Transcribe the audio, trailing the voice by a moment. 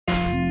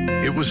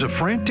It was a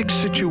frantic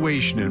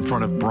situation in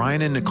front of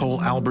Brian and Nicole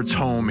Albert's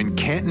home in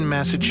Canton,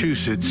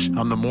 Massachusetts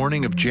on the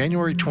morning of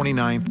January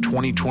 29,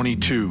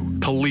 2022.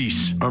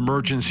 Police,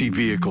 emergency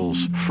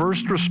vehicles,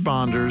 first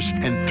responders,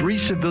 and 3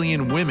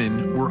 civilian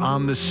women were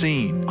on the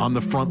scene. On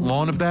the front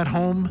lawn of that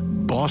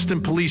home, Boston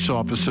police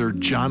officer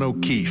John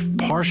O'Keefe,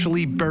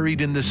 partially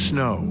buried in the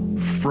snow,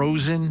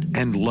 frozen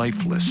and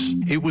lifeless.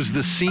 It was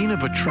the scene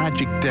of a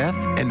tragic death,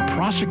 and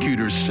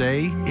prosecutors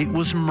say it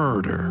was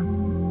murder.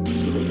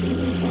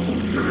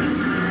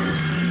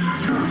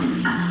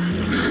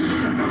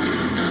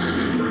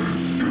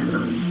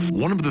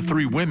 One of the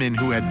 3 women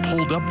who had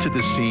pulled up to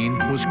the scene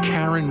was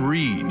Karen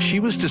Reed. She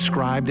was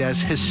described as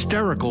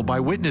hysterical by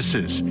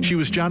witnesses. She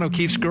was John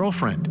O'Keefe's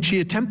girlfriend. She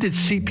attempted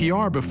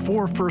CPR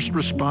before first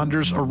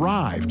responders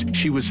arrived.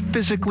 She was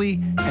physically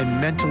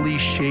and mentally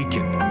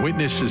shaken.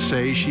 Witnesses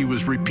say she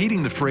was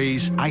repeating the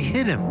phrase, "I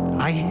hit him,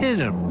 I hit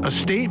him," a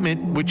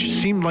statement which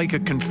seemed like a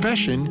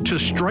confession to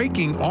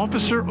striking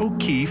Officer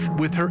O'Keefe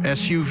with her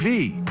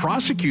SUV.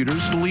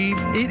 Prosecutors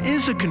believe it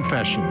is a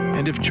confession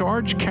and have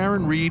charged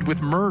Karen Reed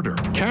with murder.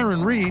 Karen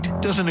Reed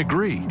doesn't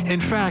agree.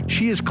 In fact,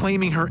 she is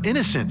claiming her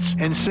innocence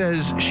and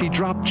says she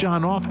dropped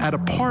John off at a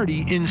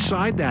party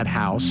inside that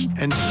house,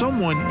 and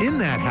someone in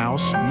that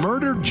house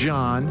murdered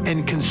John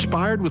and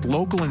conspired with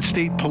local and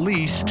state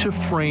police to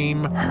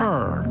frame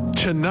her.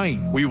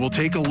 Tonight, we will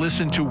take a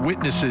listen to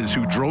witnesses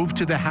who drove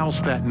to the house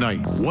that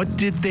night. What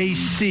did they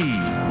see?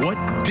 What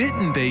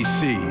didn't they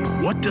see?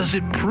 What does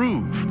it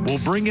prove? We'll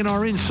bring in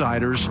our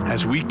insiders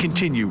as we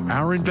continue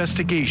our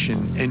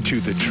investigation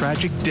into the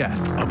tragic death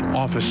of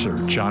Officer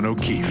John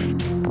O'Keefe.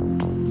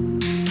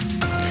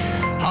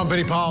 I'm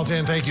Vinny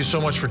Politan. Thank you so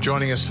much for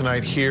joining us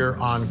tonight here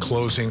on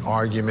Closing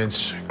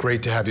Arguments.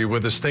 Great to have you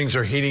with us. Things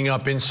are heating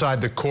up inside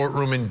the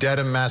courtroom in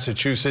Dedham,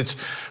 Massachusetts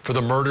for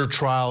the murder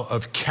trial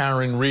of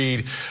Karen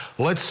Reed.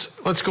 Let's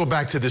go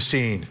back to the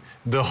scene,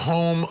 the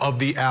home of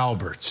the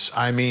Alberts.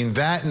 I mean,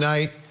 that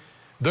night,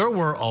 there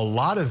were a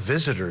lot of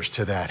visitors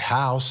to that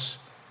house.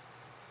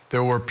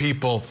 There were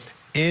people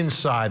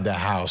inside the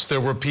house. There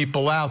were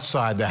people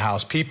outside the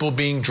house, people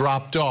being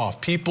dropped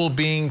off, people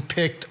being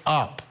picked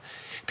up,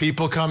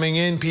 people coming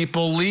in,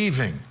 people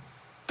leaving.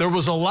 There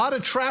was a lot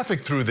of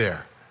traffic through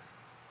there,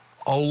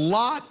 a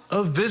lot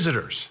of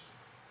visitors.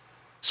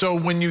 So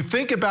when you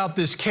think about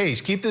this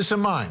case, keep this in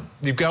mind.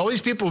 You've got all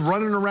these people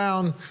running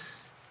around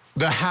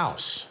the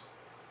house.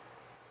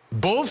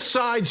 Both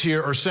sides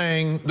here are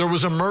saying there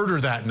was a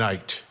murder that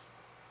night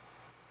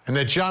and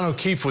that John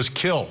O'Keefe was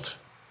killed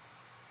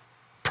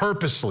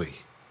purposely,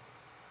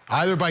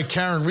 either by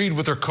Karen Reed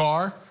with her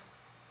car,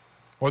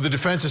 or the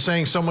defense is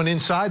saying someone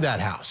inside that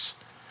house.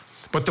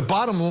 But the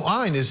bottom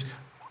line is,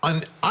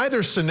 on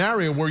either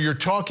scenario where you're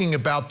talking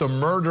about the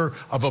murder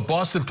of a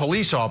Boston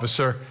police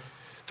officer,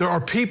 there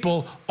are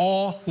people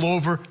all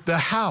over the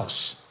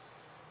house.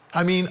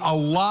 I mean, a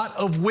lot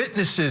of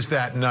witnesses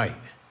that night.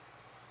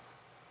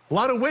 A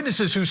lot of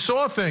witnesses who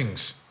saw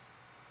things.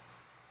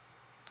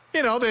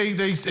 You know,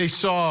 they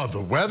saw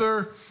the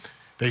weather,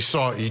 they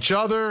saw each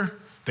other,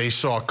 they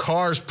saw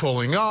cars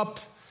pulling up,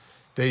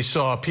 they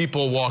saw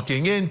people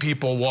walking in,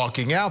 people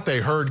walking out, they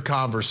heard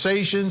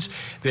conversations,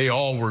 they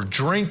all were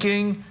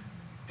drinking.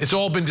 It's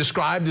all been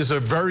described as a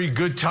very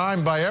good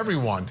time by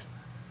everyone.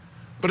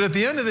 But at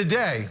the end of the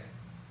day,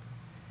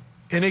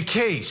 in a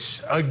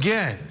case,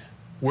 again,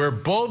 where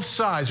both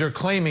sides are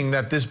claiming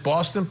that this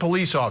Boston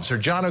police officer,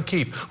 John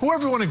O'Keefe, who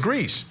everyone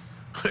agrees,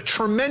 a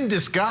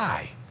tremendous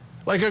guy,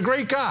 like a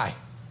great guy,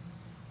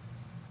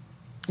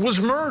 was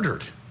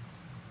murdered.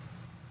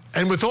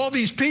 And with all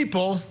these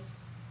people,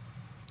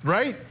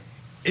 right,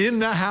 in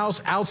the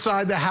house,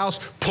 outside the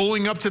house,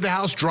 pulling up to the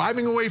house,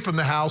 driving away from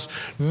the house,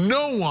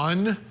 no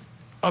one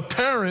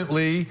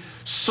apparently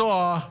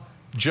saw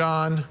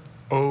John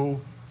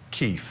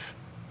O'Keefe.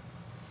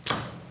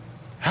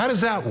 How does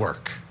that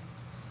work?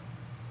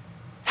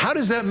 How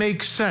does that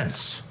make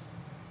sense?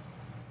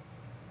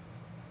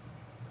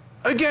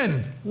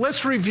 Again,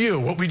 let's review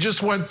what we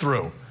just went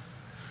through.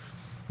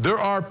 There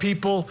are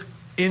people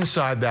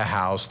inside the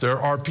house. There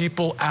are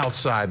people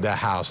outside the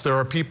house. There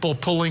are people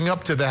pulling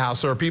up to the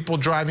house. There are people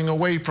driving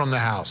away from the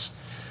house.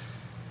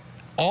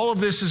 All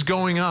of this is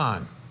going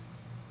on.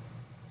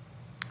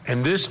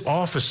 And this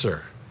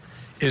officer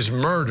is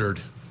murdered,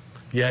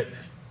 yet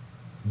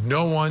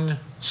no one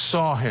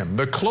saw him.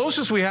 The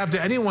closest we have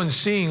to anyone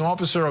seeing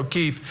Officer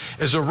O'Keefe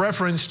is a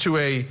reference to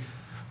a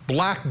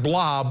black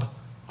blob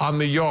on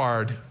the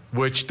yard,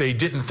 which they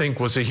didn't think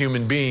was a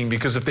human being,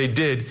 because if they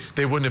did,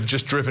 they wouldn't have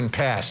just driven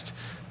past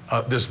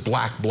this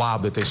black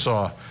blob that they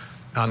saw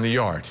on the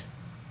yard.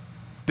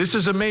 This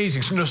is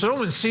amazing. So no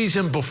one sees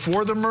him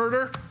before the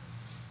murder,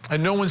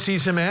 and no one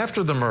sees him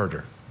after the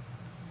murder.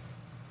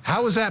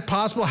 How is that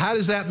possible? How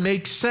does that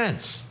make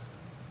sense?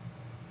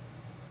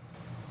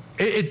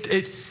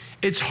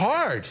 It's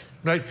hard,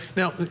 right?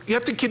 Now, you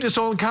have to keep this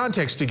all in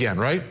context again,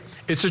 right?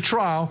 It's a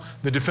trial.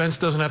 The defense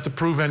doesn't have to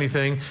prove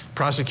anything.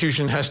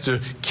 Prosecution has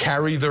to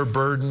carry their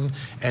burden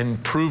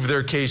and prove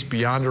their case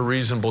beyond a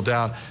reasonable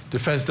doubt.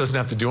 Defense doesn't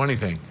have to do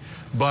anything.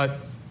 But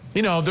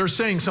you know, they're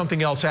saying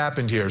something else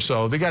happened here,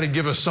 so they got to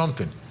give us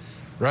something,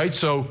 right?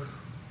 So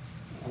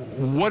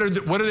what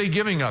are they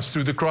giving us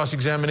through the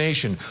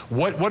cross-examination?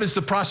 What is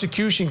the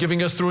prosecution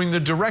giving us through the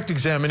direct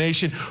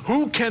examination?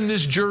 Who can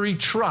this jury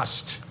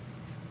trust?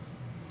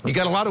 You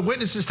got a lot of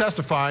witnesses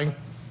testifying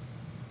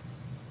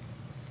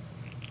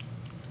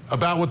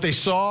about what they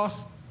saw,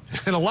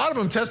 and a lot of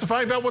them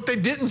testifying about what they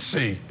didn't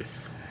see.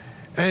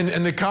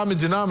 And the common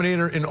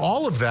denominator in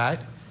all of that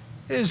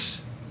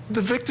is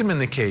the victim in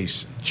the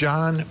case,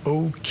 John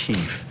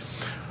O'Keefe.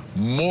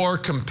 More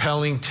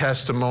compelling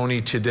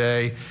testimony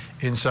today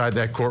inside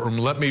that courtroom.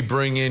 Let me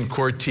bring in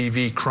Court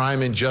TV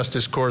crime and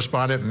justice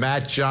correspondent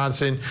Matt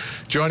Johnson,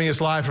 joining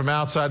us live from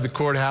outside the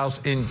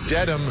courthouse in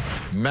Dedham,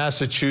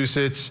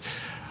 Massachusetts.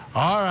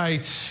 All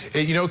right,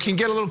 you know, it can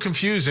get a little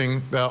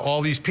confusing,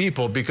 all these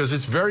people, because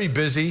it's very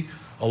busy,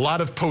 a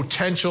lot of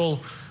potential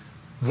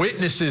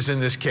witnesses in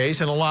this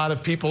case, and a lot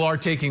of people are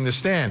taking the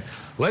stand.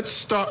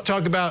 Let's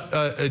talk about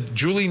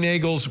Julie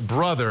Nagel's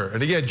brother.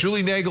 And again,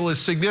 Julie Nagel is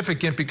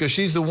significant because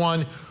she's the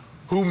one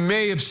who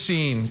may have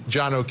seen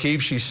John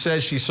O'Keefe. She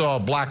says she saw a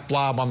black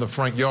blob on the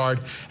front yard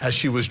as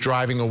she was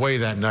driving away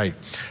that night.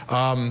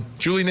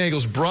 Julie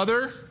Nagel's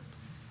brother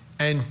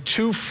and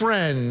two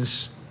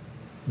friends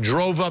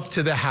drove up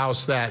to the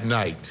house that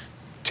night.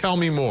 Tell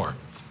me more.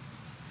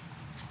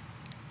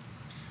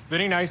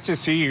 Very nice to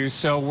see you.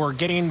 So we're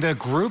getting the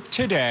group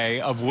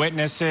today of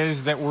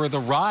witnesses that were the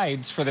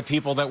rides for the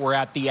people that were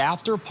at the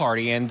after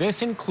party. And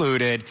this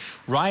included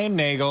Ryan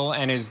Nagel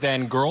and his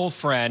then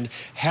girlfriend,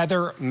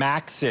 Heather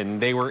Maxson.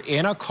 They were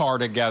in a car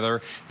together.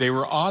 They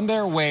were on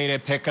their way to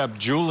pick up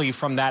Julie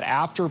from that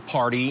after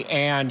party.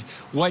 And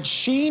what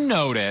she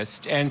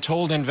noticed and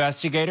told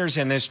investigators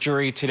in this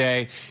jury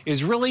today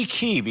is really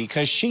key,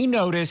 because she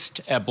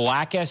noticed a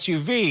black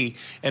SUV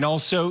and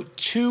also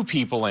two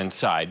people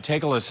inside.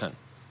 Take a listen.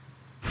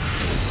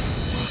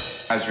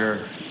 As you're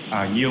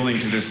yielding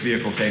to this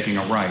vehicle taking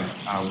a right,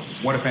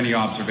 what, if any,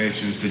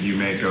 observations did you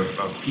make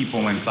of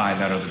people inside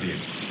that other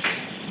vehicle?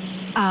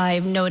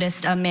 I've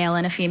noticed a male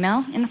and a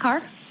female in the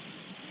car.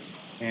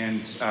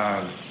 And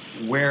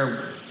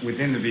where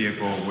within the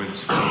vehicle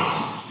was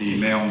the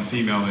male and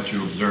female that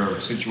you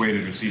observed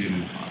situated or seated in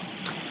the car?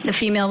 The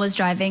female was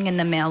driving and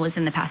the male was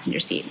in the passenger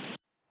seat.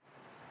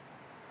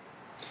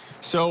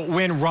 So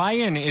when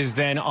Ryan is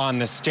then on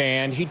the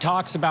stand, he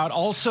talks about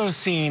also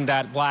seeing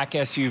that black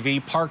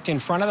SUV parked in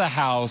front of the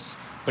house,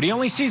 but he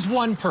only sees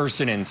one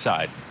person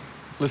inside.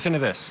 Listen to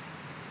this.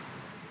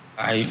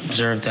 I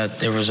observed that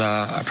there was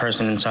a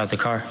person inside the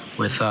car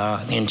with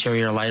the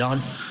interior light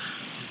on.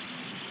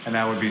 And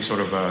that would be sort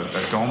of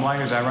a dome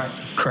light, is that right?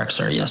 Correct,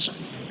 sir, yes.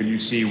 Could you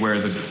see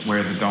where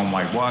the dome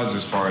light was,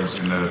 as far as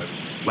in the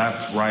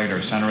left, right,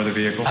 or center of the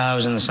vehicle? I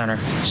was in the center.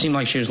 It seemed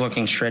like she was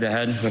looking straight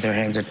ahead with her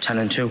hands at 10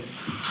 and 2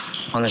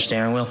 on the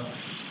steering wheel.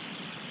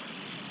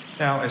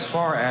 Now, as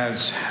far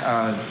as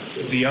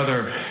the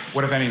other,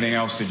 what, if anything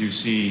else, did you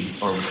see,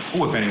 or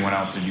who, if anyone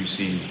else, did you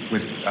see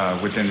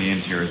within the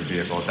interior of the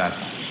vehicle at that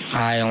time?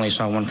 I only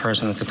saw one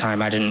person at the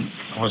time. I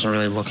wasn't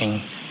really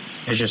looking.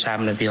 It just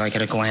happened to be like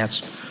at a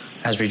glance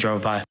as we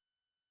drove by.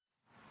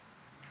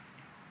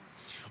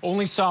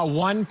 Only saw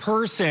one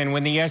person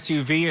when the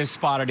SUV is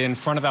spotted in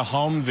front of the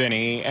home,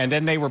 Vinny, and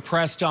then they were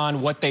pressed on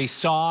what they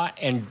saw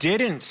and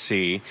didn't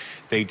see.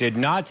 They did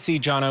not see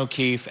John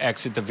O'Keefe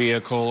exit the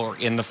vehicle or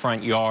in the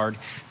front yard.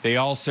 They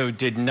also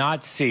did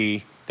not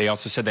see, they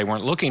also said they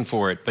weren't looking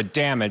for it, but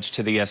damage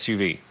to the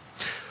SUV.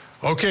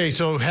 Okay,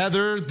 so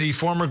Heather, the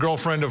former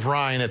girlfriend of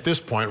Ryan at this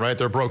point, right,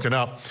 they're broken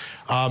up.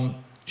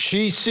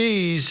 She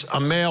sees a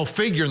male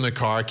figure in the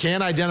car,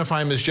 can't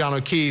identify him as John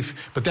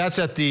O'Keefe, but that's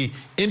at the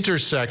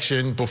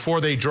intersection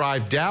before they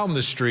drive down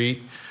the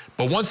street.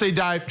 But once they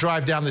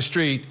drive down the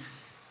street,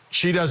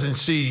 she doesn't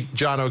see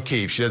John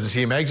O'Keefe. She doesn't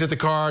see him exit the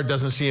car,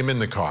 doesn't see him in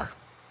the car.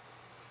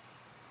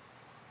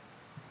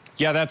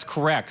 Yeah, that's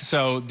correct.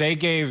 So they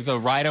gave the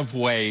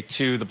right-of-way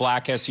to the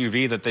black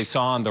SUV that they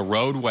saw on the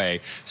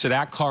roadway. So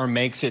that car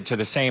makes it to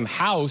the same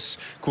house,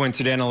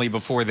 coincidentally,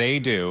 before they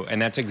do.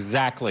 And that's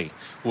exactly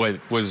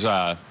what was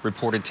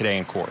reported today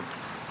in court.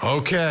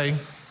 Okay.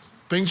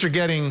 Things are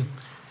getting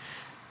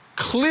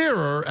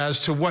clearer as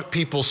to what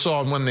people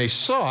saw and when they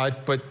saw it,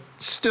 but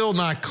still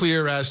not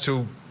clear as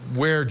to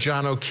where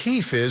John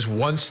O'Keefe is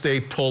once they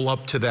pull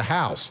up to the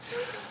house.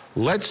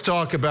 Let's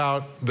talk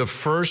about the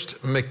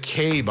first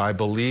McCabe, I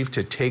believe,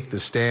 to take the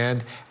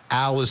stand,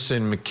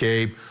 Allison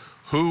McCabe.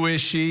 Who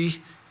is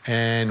she,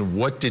 and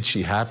what did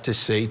she have to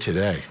say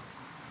today?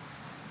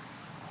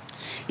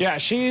 Yeah,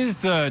 she's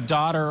the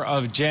daughter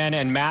of Jen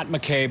and Matt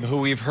McCabe, who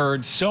we've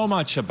heard so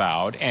much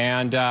about,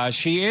 and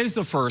she is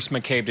the first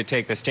McCabe to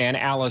take the stand,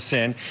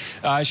 Allison.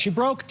 She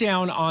broke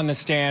down on the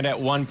stand at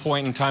one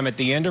point in time at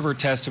the end of her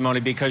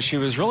testimony because she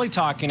was really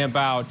talking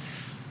about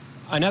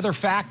another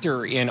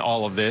factor in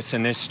all of this,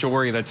 in this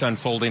story that's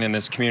unfolding in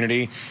this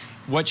community.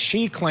 What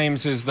she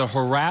claims is the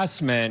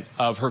harassment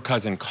of her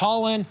cousin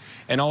Colin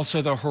and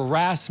also the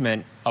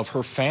harassment of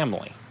her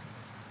family.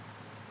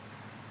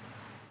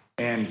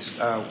 And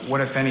what,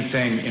 if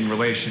anything, in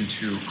relation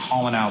to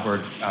Colin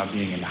Albert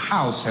being in the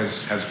house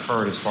has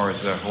occurred as far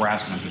as the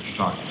harassment that you're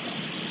talking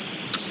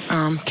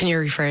about? Can you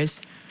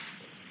rephrase?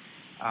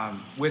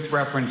 With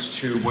reference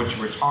to what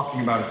you were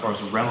talking about as far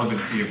as the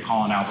relevancy of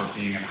Colin Albert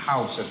being in the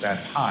house at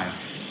that time,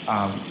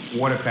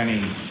 what, if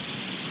any,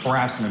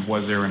 harassment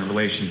was there in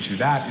relation to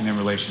that and in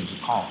relation to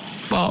Colin?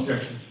 Well,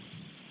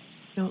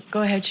 No,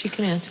 go ahead, she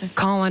can answer.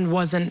 Colin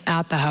wasn't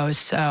at the house,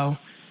 so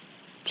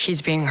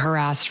he's being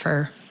harassed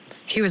for...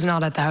 He was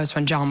not at the house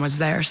when John was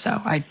there,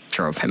 so I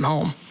drove him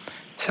home.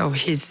 So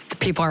the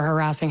people are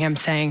harassing him,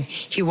 saying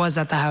he was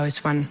at the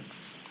house when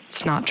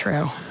it's not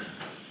true.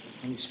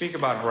 When you speak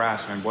about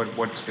harassment,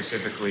 what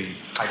specifically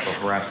type of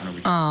harassment are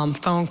we talking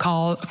Phone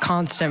call,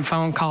 constant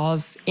phone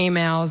calls,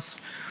 emails,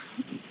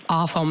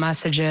 awful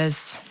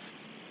messages.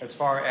 As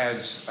far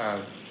as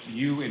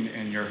you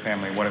and your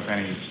family, what, if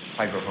any,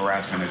 type of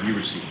harassment have you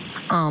received?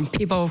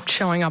 People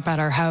showing up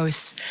at our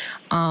house,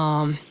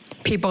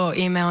 people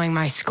emailing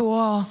my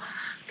school,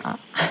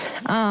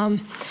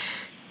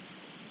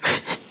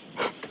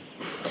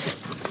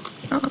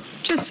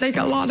 just like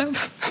a lot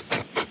of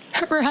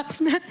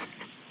harassment.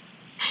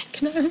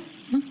 Can I have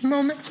a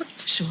moment,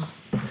 please? Sure.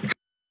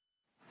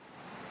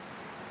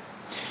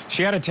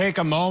 She had to take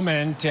a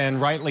moment,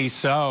 and rightly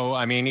so.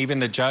 I mean, even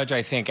the judge,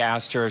 I think,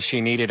 asked her if she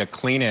needed a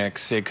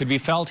Kleenex. It could be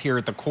felt here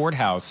at the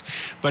courthouse.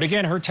 But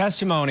again, her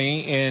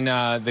testimony in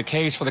the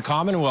case for the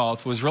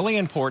Commonwealth was really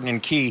important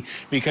and key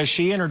because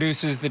she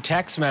introduces the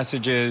text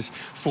messages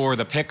for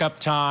the pickup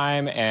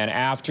time and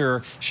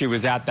after she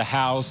was at the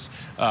house,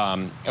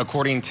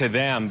 according to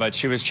them. But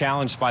she was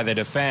challenged by the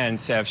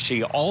defense if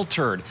she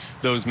altered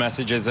those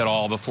messages at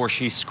all before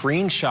she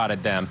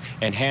screenshotted them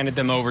and handed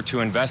them over to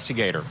an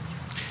investigator.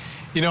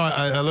 You know,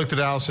 I looked at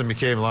Allison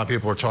McCabe, a lot of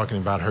people were talking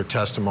about her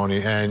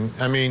testimony, and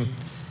I mean,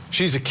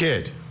 she's a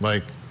kid.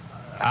 Like,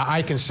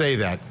 I can say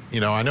that.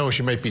 You know, I know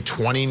she might be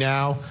 20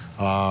 now,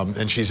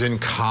 and she's in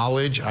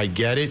college, I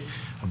get it,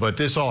 but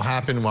this all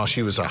happened while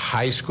she was a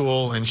high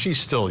school, and she's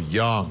still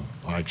young.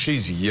 Like,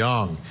 she's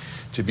young.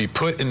 To be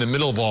put in the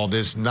middle of all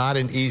this, not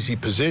an easy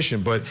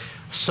position, but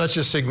such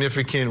a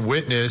significant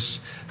witness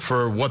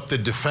for what the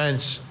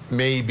defense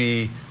may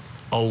be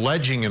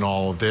alleging in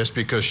all of this,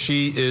 because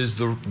she is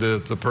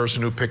the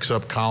person who picks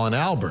up Colin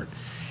Albert.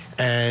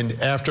 And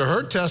after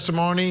her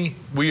testimony,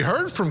 we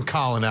heard from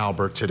Colin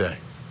Albert today.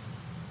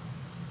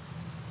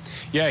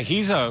 Yeah,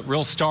 he's a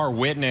real star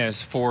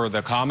witness for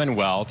the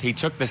Commonwealth. He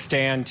took the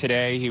stand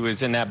today. He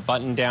was in that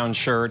button-down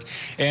shirt,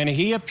 and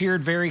he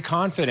appeared very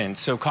confident.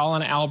 So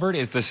Colin Albert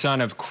is the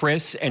son of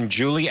Chris and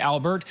Julie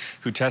Albert,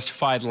 who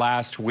testified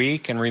last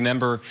week. And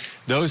remember,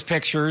 those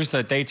pictures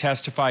that they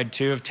testified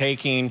to of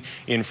taking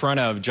in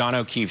front of John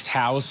O'Keefe's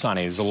house on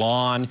his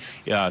lawn,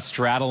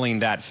 straddling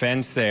that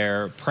fence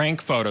there,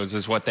 prank photos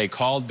is what they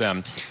called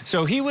them.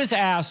 So he was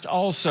asked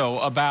also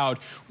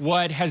about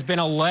what has been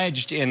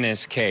alleged in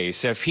this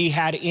case, if he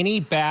had any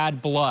bad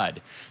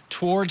blood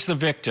towards the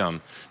victim,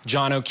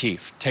 John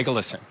O'Keefe. Take a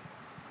listen.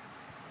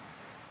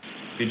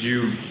 Did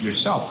you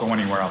yourself go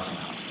anywhere else in the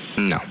house?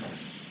 No.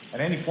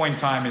 At any point in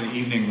time in the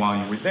evening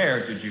while you were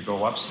there, did you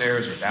go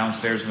upstairs or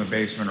downstairs in the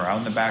basement or out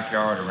in the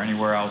backyard or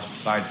anywhere else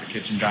besides the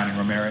kitchen dining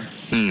room area?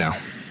 No.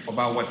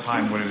 About what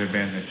time would it have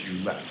been that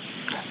you left?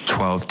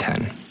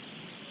 12:10.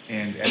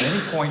 And at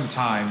any point in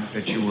time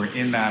that you were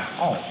in that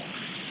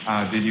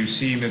home, did you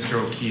see Mr.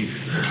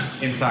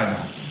 O'Keefe inside the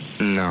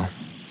home? No.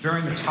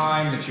 During the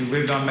time that you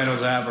lived on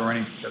Meadows Ave or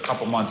a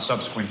couple months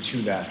subsequent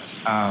to that,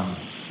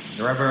 is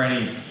there ever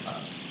any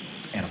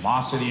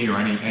animosity or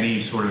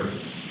any sort of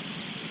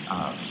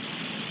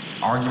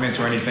arguments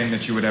or anything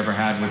that you would ever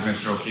had with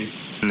Mr. O'Keefe?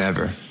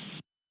 Never.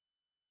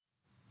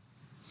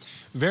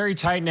 Very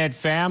tight-knit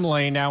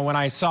family. Now, when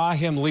I saw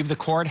him leave the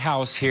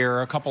courthouse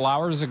here a couple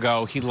hours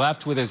ago, he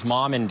left with his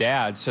mom and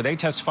dad. So they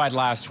testified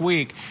last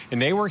week,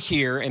 and they were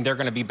here, and they're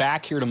going to be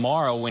back here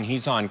tomorrow when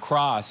he's on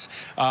cross.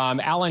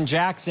 Alan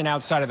Jackson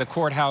outside of the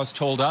courthouse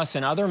told us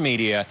and other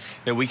media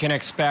that we can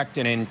expect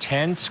an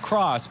intense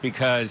cross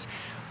because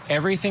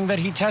everything that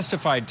he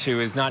testified to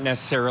is not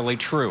necessarily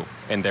true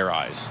in their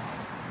eyes.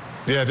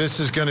 Yeah, this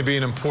is going to be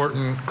an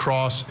important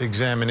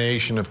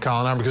cross-examination of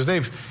Colin Albert because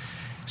they've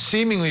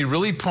seemingly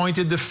really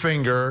pointed the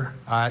finger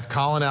at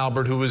Colin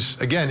Albert, who was,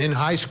 again, in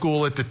high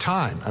school at the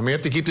time. I mean, we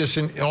have to keep this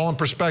all in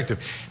perspective.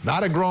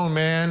 Not a grown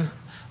man.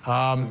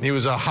 He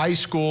was a high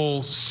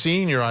school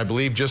senior, I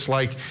believe, just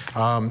like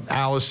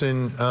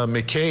Allison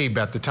McCabe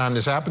at the time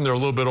this happened. They're a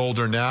little bit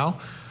older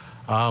now.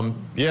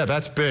 Yeah,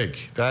 that's big.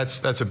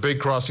 That's a big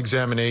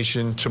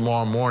cross-examination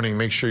tomorrow morning.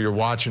 Make sure you're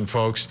watching,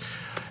 folks.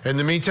 In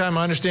the meantime,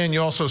 I understand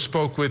you also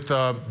spoke with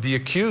the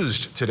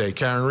accused today,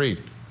 Karen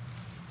Reed.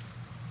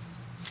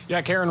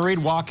 Yeah, Karen Reed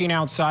walking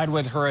outside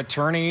with her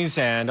attorneys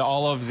and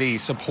all of the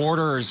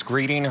supporters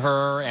greeting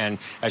her and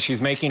as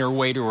she's making her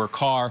way to her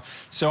car.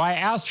 So I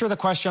asked her the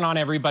question on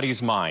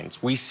everybody's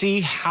minds. We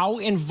see how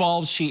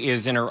involved she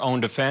is in her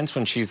own defense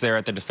when she's there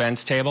at the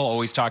defense table,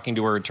 always talking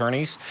to her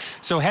attorneys.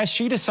 So has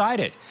she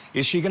decided?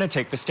 Is she going to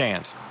take the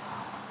stand?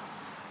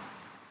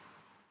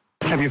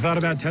 Have you thought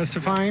about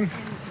testifying?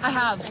 I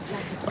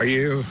have. Are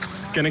you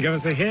going to give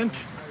us a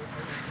hint?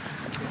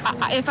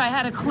 If I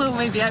had a clue,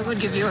 maybe I would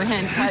give you a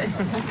hint,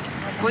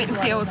 but wait and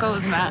see how it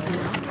goes, Matt.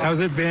 How's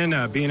it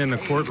been being in the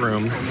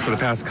courtroom for the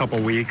past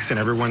couple weeks and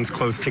everyone's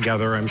close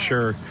together, I'm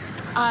sure?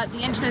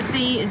 The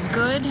intimacy is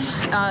good.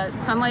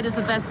 Sunlight is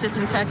the best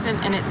disinfectant,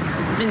 and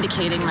it's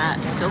vindicating, Matt.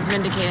 It feels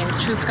vindicating. The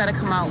truth's got to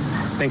come out.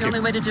 It's the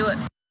only way to do it.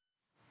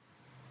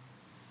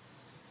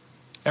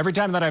 Every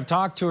time that I've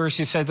talked to her,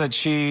 she said that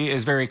she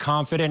is very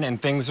confident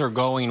and things are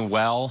going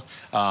well.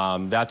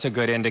 That's a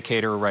good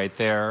indicator right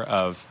there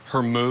of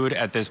her mood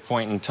at this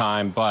point in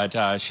time.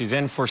 But she's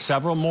in for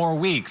several more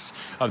weeks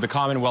of the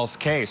Commonwealth's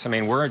case. I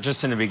mean, we're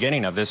just in the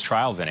beginning of this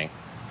trial, Vinny.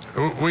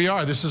 We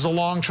are. This is a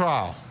long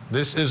trial.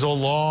 This is a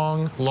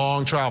long,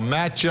 long trial.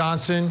 Matt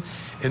Johnson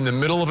in the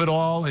middle of it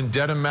all in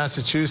Dedham,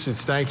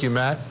 Massachusetts. Thank you,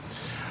 Matt.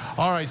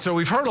 All right, so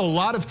we've heard a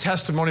lot of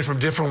testimony from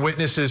different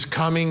witnesses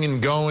coming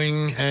and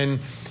going, and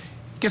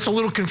gets a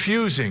little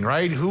confusing,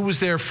 right? Who was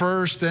there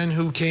first, then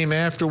who came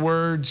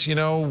afterwards? You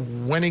know,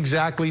 when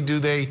exactly do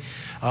they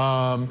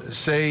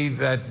say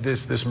that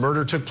this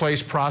murder took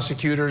place?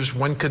 Prosecutors,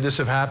 when could this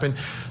have happened?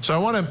 So I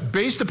want to,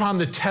 based upon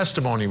the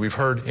testimony we've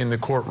heard in the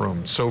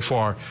courtroom so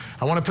far,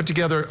 I want to put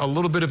together a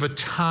little bit of a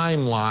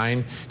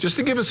timeline just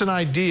to give us an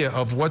idea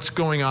of what's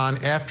going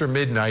on after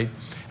midnight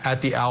at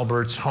the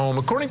Alberts home,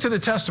 according to the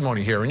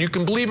testimony here. And you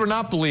can believe or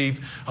not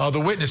believe the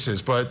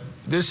witnesses, but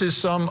this is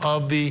some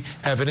of the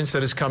evidence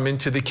that has come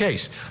into the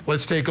case.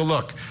 Let's take a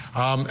look.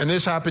 And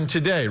this happened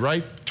today,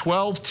 right?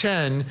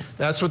 12:10,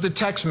 that's what the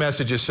text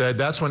messages said.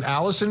 That's when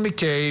Allison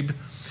McCabe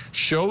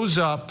shows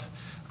up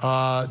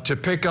to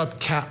pick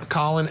up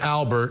Colin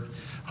Albert.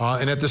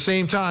 And at the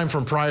same time,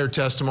 from prior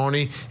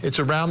testimony, it's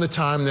around the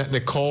time that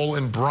Nicole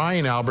and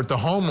Brian Albert, the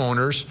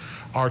homeowners,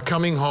 are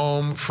coming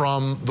home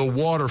from the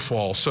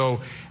waterfall. So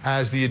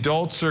as the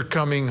adults are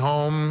coming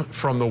home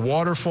from the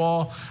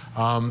waterfall,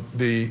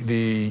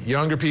 the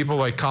younger people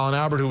like Colin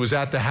Albert, who was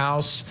at the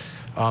house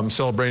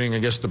celebrating, I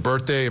guess, the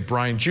birthday of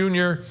Brian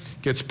Jr.,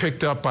 gets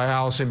picked up by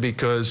Allison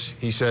because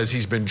he says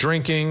he's been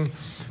drinking.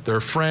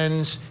 They're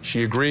friends.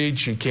 She agreed.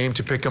 She came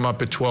to pick him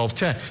up at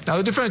 12:10. Now,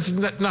 the defense is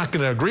not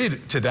going to agree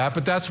to that,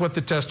 but that's what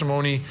the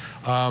testimony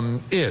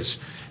is.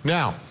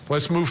 Now,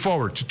 let's move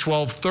forward to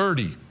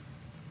 12:30.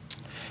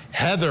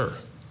 Heather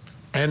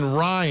and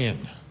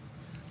Ryan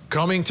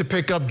coming to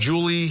pick up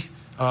Julie,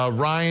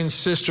 Ryan's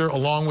sister,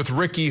 along with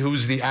Ricky,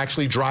 who's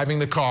actually driving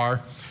the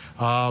car,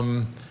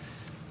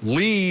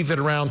 leave at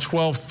around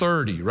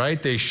 12:30,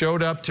 right? They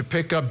showed up to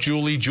pick up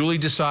Julie. Julie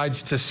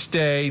decides to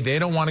stay. They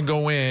don't want to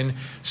go in,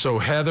 so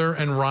Heather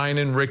and Ryan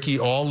and Ricky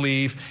all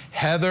leave.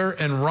 Heather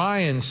and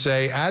Ryan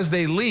say, as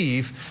they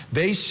leave,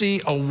 they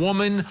see a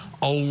woman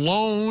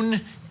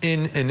alone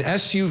in an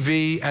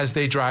SUV as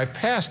they drive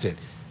past it.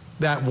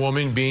 That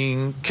woman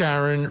being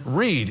Karen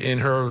Reed in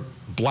her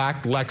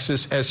black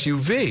Lexus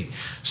SUV.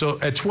 So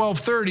at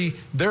 12:30,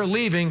 they're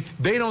leaving.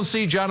 They don't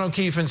see John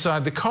O'Keefe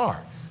inside the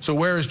car. So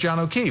where is John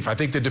O'Keefe? I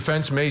think the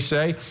defense may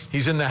say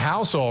he's in the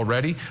house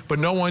already, but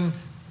no one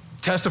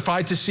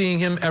testified to seeing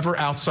him ever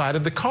outside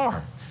of the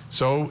car.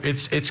 So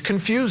it's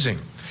confusing.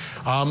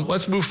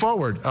 Let's move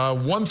forward.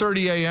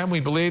 1:30 a.m., we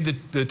believe that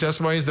the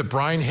testimony is that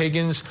Brian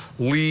Higgins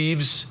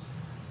leaves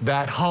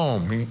that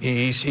home.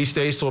 He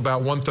stays till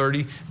about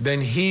 1:30,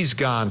 then he's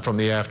gone from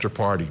the after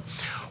party.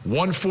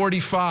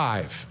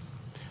 1:45,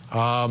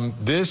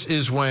 this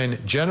is when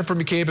Jennifer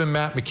McCabe and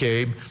Matt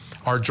McCabe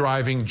are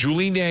driving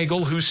Julie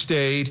Nagel, who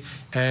stayed,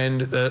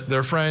 and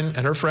her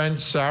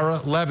friend Sarah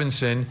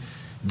Levinson.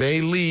 They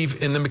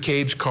leave in the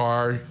McCabe's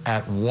car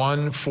at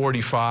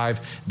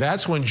 1:45.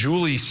 That's when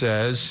Julie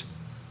says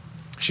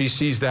she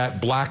sees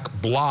that black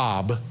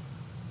blob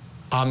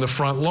on the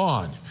front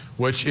lawn,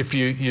 which if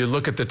you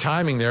look at the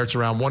timing there, it's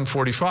around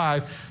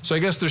 1:45. So I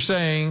guess they're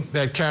saying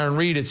that Karen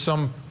Reed at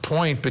some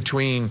point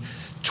between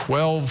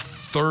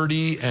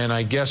 12:30 and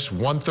I guess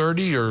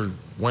 1:30 or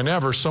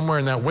whenever, somewhere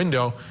in that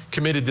window,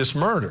 committed this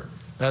murder.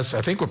 That's,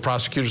 I think, what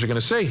prosecutors are going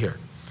to say here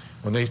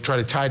when they try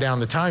to tie down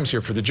the times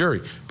here for the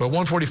jury. But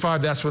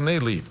 1:45, that's when they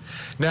leave.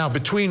 Now,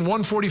 between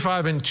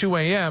 1:45 and 2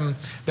 a.m.,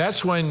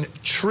 that's when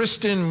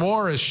Tristan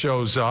Morris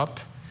shows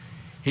up.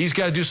 He's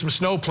got to do some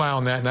snow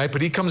plowing that night,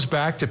 but he comes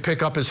back to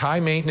pick up his high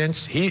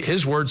maintenance,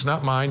 his words,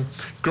 not mine,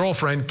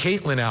 girlfriend,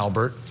 Caitlin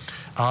Albert,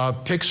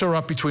 picks her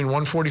up between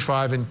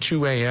 1:45 and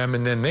 2 a.m.,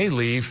 and then they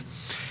leave.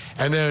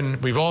 And then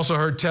we've also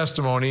heard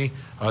testimony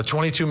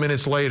 22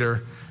 minutes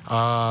later,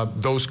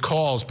 those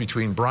calls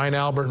between Brian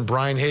Albert and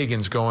Brian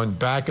Higgins going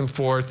back and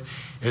forth.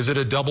 Is it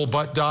a double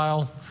butt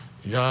dial?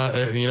 You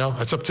know,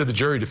 it's up to the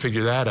jury to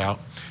figure that out.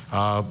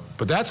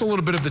 But that's a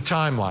little bit of the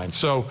timeline.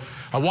 So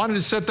I wanted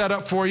to set that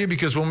up for you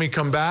because when we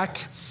come back,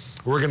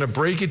 we're going to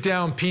break it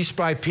down piece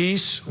by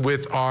piece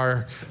with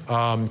our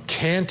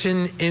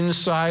Canton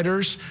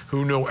insiders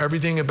who know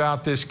everything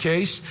about this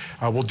case.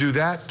 We'll do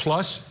that,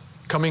 plus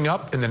coming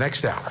up in the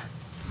next hour.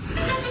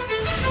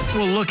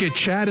 We'll look at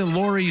Chad and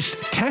Lori's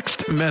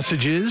text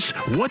messages.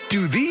 What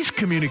do these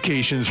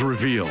communications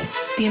reveal?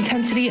 The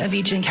intensity of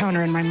each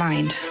encounter in my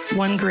mind,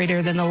 one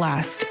greater than the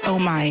last. Oh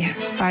my,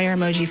 fire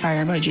emoji,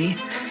 fire emoji.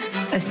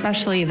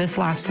 especially this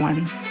last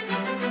one.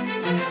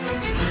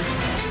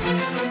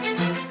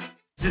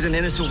 This is an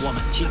innocent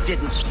woman. She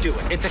didn't do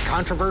it. It's a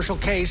controversial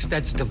case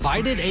that's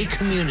divided a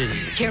community.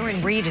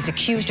 Karen Reed is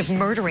accused of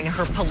murdering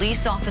her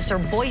police officer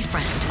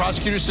boyfriend.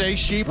 Prosecutors say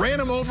she ran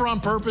him over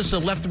on purpose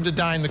and left him to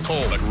die in the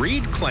cold. But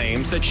Reed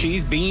claims that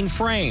she's being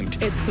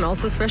framed. It smells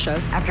suspicious.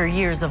 After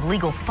years of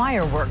legal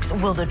fireworks,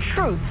 will the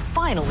truth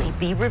finally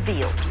be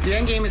revealed? The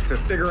end game is to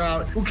figure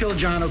out who killed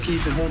John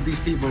O'Keefe and hold these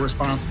people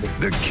responsible.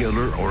 The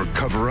Killer or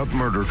Cover-Up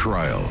Murder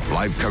Trial.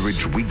 Live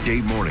coverage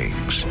weekday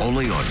mornings,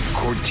 only on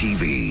Court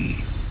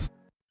TV.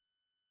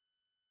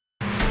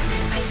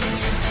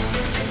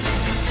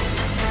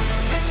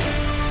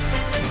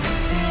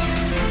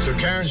 So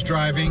Karen's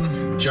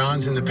driving,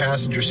 John's in the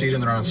passenger seat,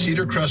 and they're on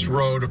Cedar Crest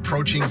Road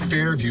approaching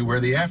Fairview where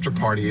the after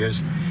party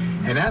is.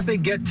 And as they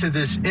get to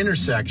this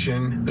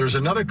intersection, there's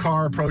another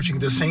car approaching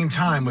at the same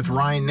time with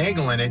Ryan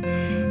Nagel in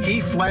it.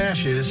 He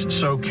flashes,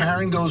 so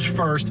Karen goes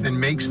first and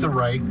makes the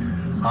right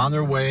on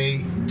their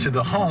way to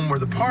the home where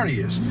the party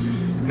is.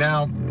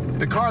 Now,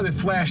 the car that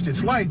flashed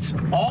its lights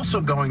also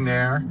going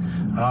there,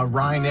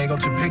 Ryan Nagel,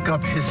 to pick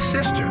up his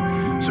sister.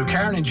 So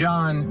Karen and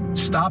John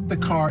stopped the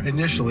car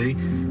initially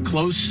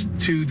close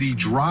to the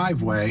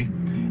driveway,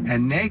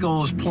 and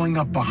Nagel is pulling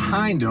up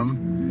behind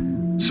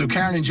him. So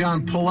Karen and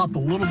John pull up a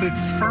little bit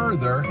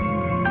further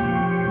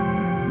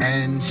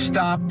and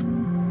stop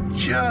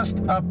just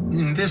up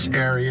in this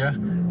area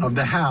of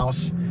the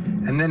house.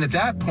 And then at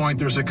that point,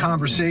 there's a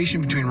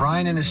conversation between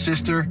Ryan and his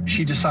sister.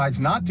 She decides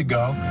not to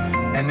go.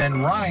 And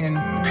then Ryan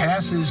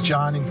passes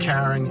John and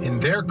Karen in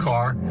their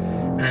car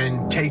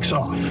and takes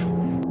off.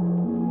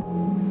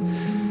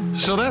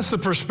 So that's the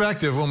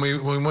perspective when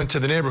we went to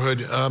the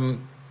neighborhood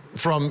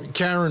from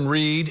Karen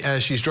Reed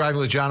as she's driving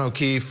with John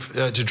O'Keefe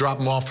to drop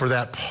him off for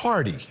that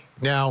party.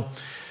 Now,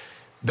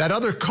 that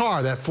other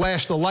car that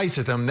flashed the lights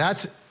at them,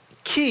 that's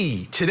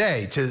key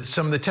today to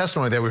some of the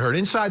testimony that we heard.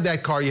 Inside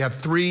that car, you have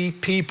 3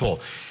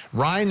 people.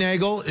 Ryan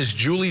Nagel is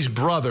Julie's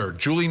brother.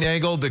 Julie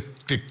Nagel, the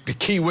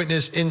key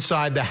witness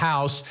inside the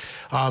house.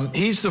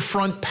 He's the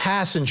front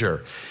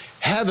passenger.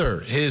 Heather,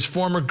 his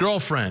former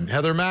girlfriend,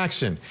 Heather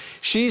Maxson,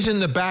 she's in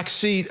the back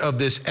seat of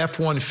this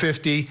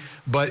F-150,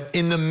 but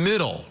in the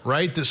middle,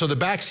 right? So the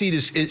back seat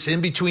is in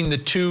between the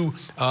 2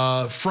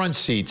 front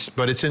seats,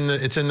 but it's in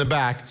the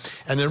back.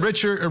 And then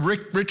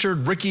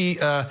Ricky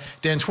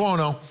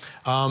D'Antuono,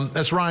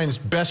 that's Ryan's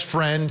best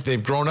friend.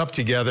 They've grown up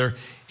together.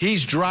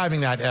 He's driving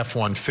that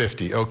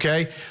F-150,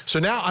 okay? So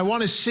now I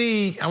want you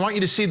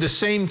to see the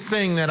same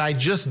thing that I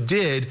just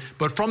did,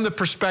 but from the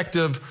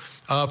perspective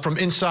from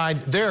inside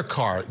their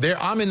car.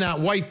 I'm in that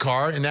white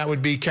car, and that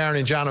would be Karen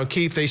and John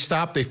O'Keefe. They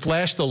stop, they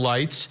flash the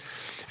lights,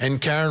 and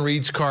Karen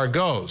Reed's car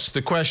goes.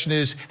 The question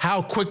is,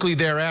 how quickly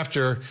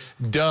thereafter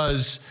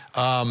does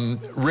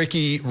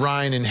Ricky,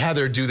 Ryan, and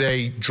Heather, do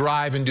they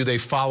drive and do they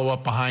follow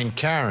up behind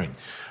Karen?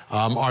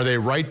 Are they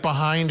right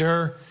behind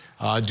her?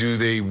 Do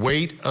they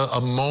wait a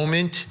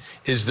moment?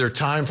 Is there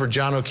time for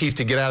John O'Keefe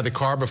to get out of the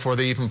car before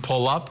they even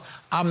pull up?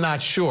 I'm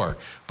not sure.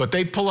 But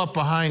they pull up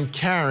behind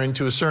Karen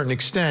to a certain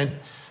extent,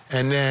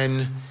 and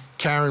then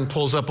Karen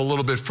pulls up a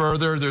little bit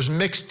further. There's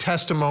mixed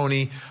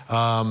testimony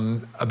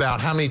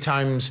about how many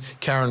times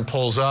Karen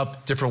pulls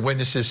up, different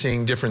witnesses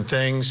seeing different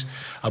things.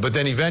 But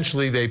then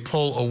eventually they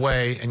pull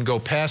away and go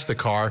past the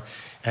car.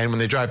 And when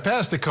they drive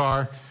past the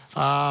car,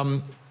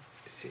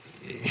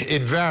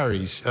 it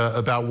varies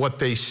about what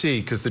they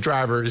see because the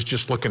driver is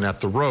just looking at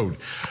the road.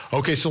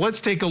 Okay, so let's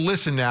take a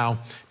listen now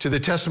to the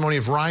testimony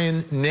of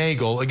Ryan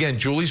Nagel. Again,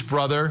 Julie's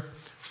brother,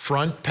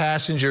 front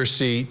passenger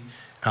seat.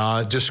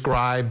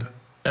 Describe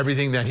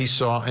everything that he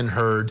saw and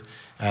heard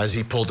as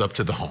he pulled up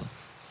to the home.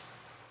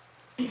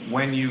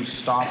 When you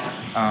stop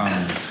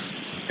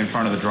in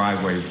front of the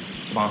driveway,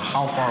 about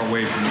how far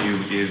away from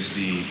you is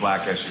the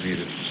black SUV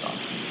that you saw?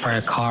 Probably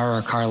a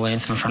car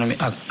length in front of me,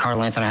 a car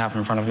length and a half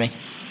in front of me.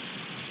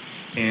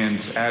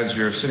 And as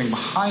you're sitting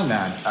behind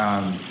that,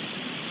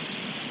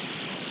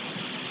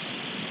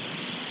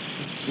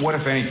 what,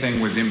 if anything,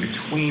 was in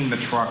between the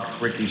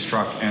truck, Ricky's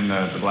truck, and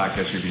the black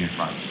SUV in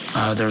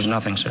front? There was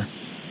nothing, sir.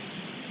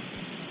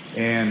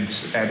 And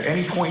at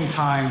any point in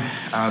time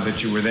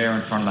that you were there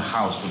in front of the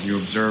house, did you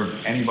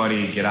observe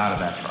anybody get out of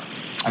that truck?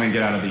 I mean,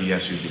 get out of the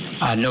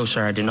SUV? No,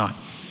 sir, I did not.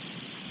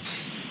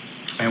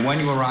 And when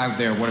you arrived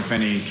there, what, if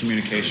any,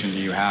 communication do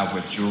you have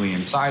with Julie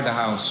inside the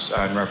house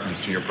in reference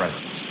to your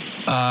presence?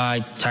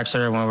 I texted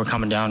her when we were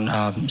coming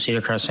down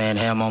Cedar Crest saying,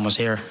 hey, I'm almost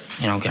here.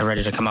 You know, get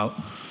ready to come out.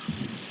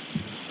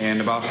 And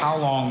about how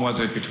long was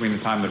it between the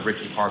time that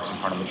Ricky parks in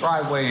front of the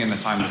driveway and the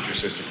time that your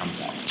sister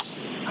comes out?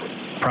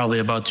 Probably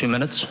about 2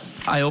 minutes.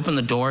 I opened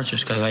the door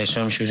just because I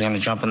assumed she was going to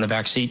jump in the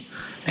back seat.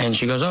 And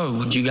she goes, oh,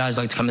 would you guys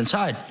like to come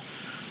inside?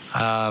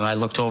 I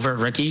looked over at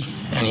Ricky,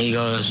 and he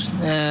goes,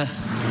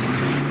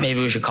 maybe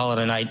we should call it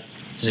a night.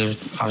 Because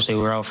obviously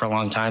we were out for a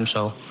long time,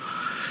 so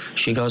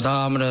she goes, no,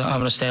 I'm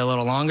gonna stay a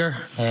little longer.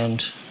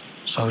 And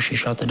so she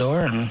shut the door,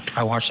 and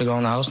I watched her go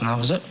in the house, and that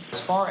was it.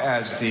 As far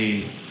as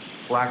the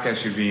black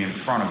SUV in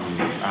front of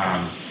you,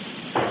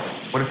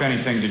 what, if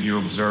anything, did you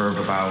observe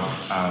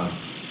about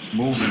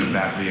movement of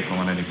that vehicle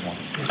at any point?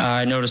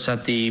 I noticed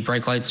that the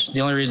brake lights,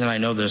 the only reason I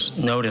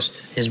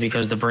noticed is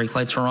because the brake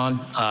lights were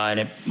on, and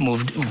it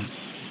moved,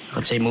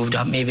 let's say moved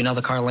up maybe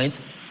another car length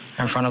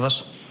in front of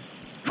us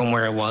from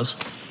where it was.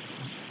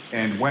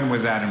 And when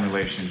was that in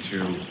relation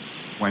to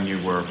when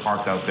you were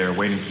parked out there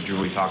waiting for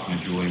Julie, talking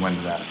to Julie? When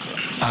did that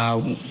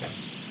occur?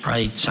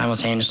 Probably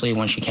simultaneously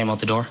when she came out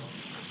the door.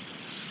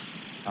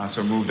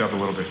 So moved up a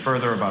little bit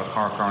further, about a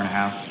car and a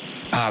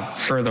half?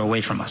 Further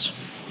away from us.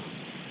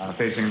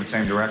 Facing in the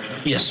same direction?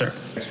 Yes, sir.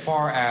 As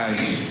far as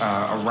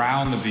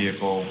around the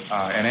vehicle,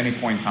 at any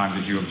point in time,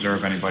 did you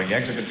observe anybody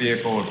exit the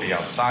vehicle or be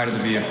outside of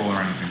the vehicle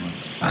or anything like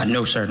that?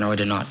 No, sir. No, I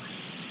did not.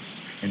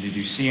 And did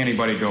you see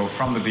anybody go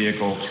from the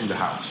vehicle to the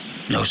house?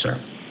 No, sir.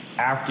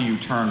 After you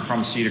turned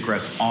from Cedar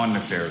Crest on to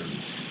Fairview,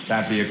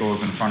 that vehicle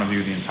was in front of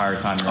you the entire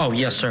time? Oh,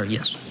 yes, sir.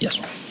 Yes. Yes.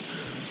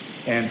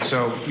 And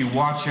so you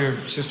watch your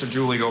sister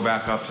Julie go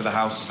back up to the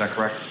house, is that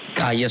correct?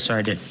 Yes, sir,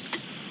 I did.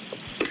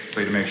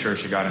 To make sure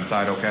she got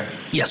inside okay?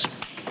 Yes.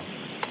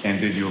 And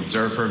did you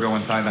observe her go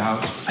inside the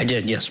house? I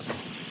did, yes.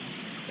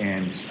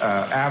 And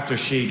after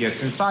she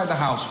gets inside the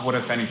house, what,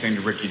 if anything,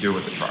 did Ricky do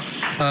with the truck?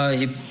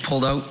 He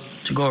pulled out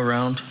to go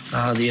around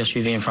the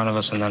SUV in front of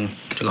us and then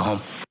to go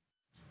home.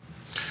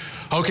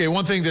 Okay,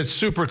 one thing that's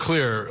super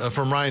clear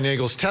from Ryan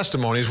Nagel's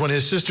testimony is when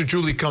his sister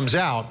Julie comes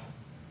out,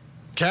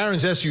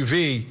 Karen's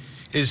SUV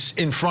is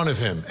in front of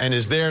him and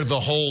is there the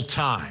whole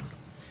time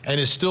and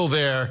is still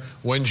there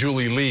when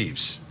Julie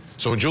leaves.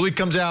 So when Julie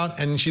comes out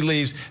and she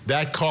leaves,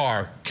 that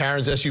car,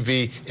 Karen's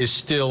SUV, is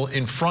still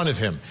in front of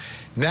him.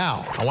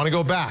 Now, I want to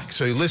go back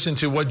so you listen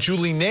to what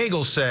Julie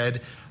Nagel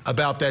said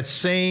about that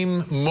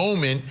same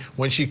moment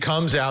when she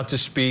comes out to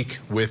speak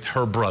with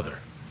her brother.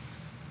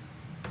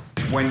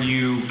 When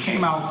you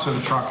came out to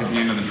the truck at the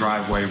end of the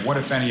driveway, what,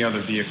 if any,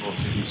 other vehicles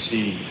did you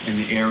see in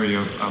the area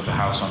of the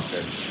house on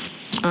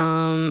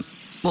Fairview?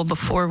 Well,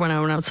 before, when I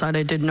went outside,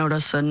 I did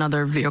notice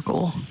another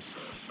vehicle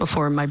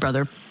before my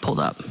brother pulled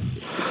up.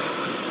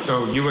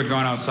 So you had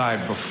gone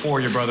outside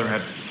before your brother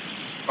had,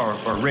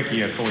 or Ricky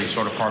had fully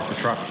sort of parked the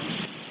truck?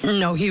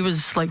 No, he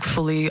was like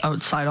fully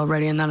outside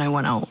already, and then I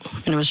went out,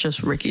 and it was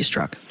just Ricky's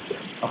truck.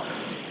 Okay.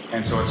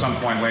 And so at some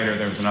point later,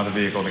 there was another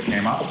vehicle that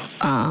came up?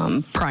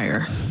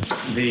 Prior.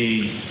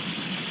 The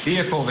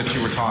vehicle that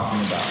you were talking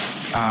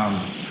about,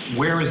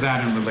 where is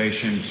that in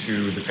relation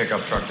to the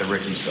pickup truck that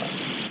Ricky's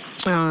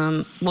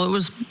driving? Well, it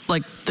was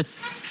like the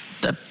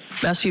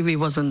SUV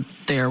wasn't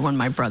there when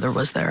my brother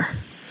was there.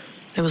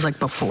 It was like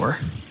before.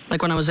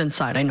 Like when I was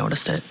inside, I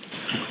noticed it.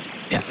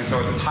 Yeah. And so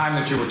at the time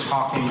that you were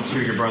talking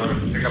to your brother,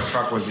 the pickup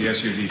truck, was the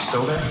SUV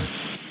still there?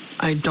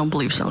 I don't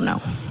believe so,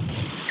 no.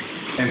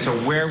 And so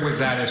where was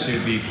that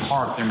SUV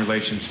parked in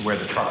relation to where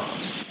the truck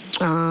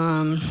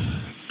was?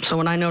 So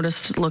when I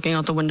noticed, looking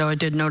out the window, I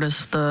did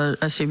notice the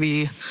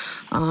SUV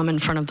in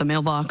front of the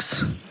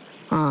mailbox,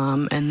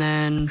 and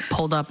then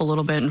pulled up a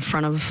little bit in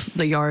front of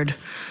the yard,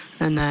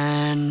 and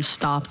then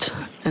stopped,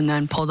 and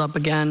then pulled up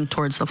again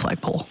towards the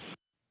flagpole.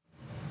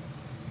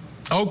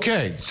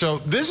 Okay, so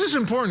this is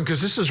important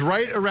because this is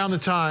right around the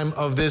time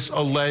of this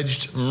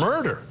alleged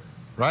murder,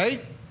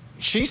 right?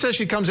 She says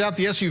she comes out,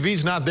 the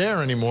SUV's not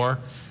there anymore.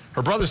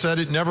 Her brother said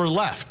it never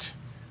left.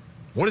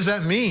 What does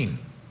that mean?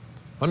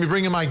 Let me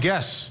bring in my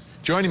guests.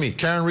 Joining me,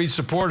 Karen Reed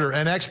supporter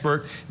and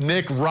expert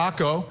Nick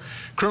Rocco,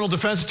 criminal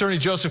defense attorney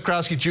Joseph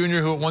Krowski Jr.,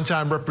 who at one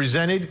time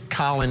represented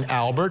Colin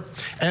Albert,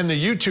 and the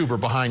YouTuber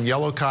behind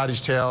Yellow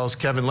Cottage Tales,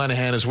 Kevin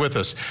Lenahan, is with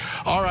us.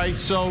 All right,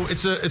 so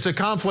it's a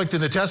conflict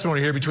in the testimony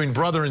here between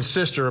brother and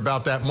sister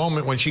about that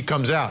moment when she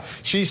comes out.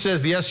 She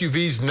says the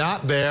SUV's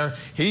not there.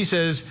 He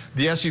says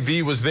the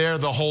SUV was there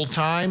the whole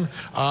time.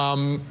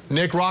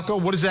 Nick Rocco,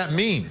 what does that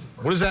mean?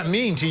 What does that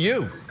mean to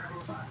you?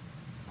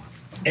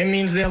 It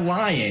means they're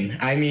lying.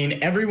 I mean,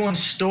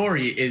 everyone's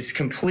story is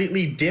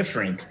completely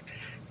different.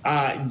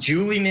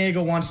 Julie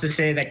Nagel wants to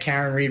say that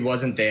Karen Reed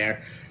wasn't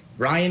there.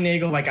 Ryan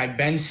Nagel, like I've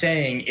been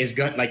saying, is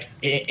good. Like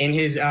in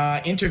his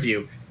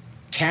interview,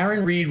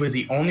 Karen Reed was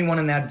the only one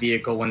in that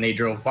vehicle when they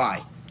drove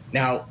by.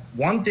 Now,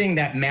 one thing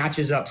that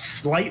matches up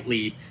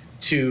slightly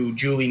to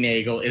Julie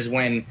Nagel is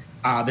when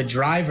the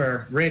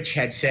driver, Rich,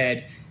 had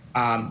said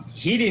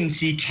he didn't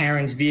see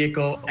Karen's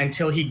vehicle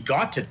until he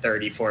got to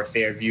 34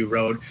 Fairview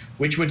Road,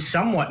 which would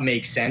somewhat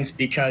make sense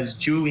because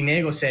Julie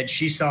Nagel said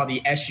she saw the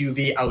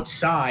SUV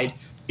outside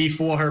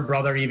before her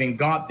brother even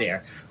got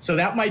there. So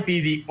that might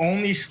be the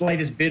only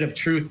slightest bit of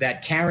truth,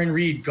 that Karen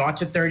Reed got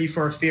to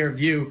 34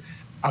 Fairview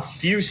a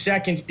few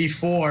seconds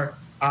before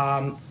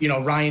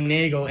Ryan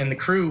Nagel and the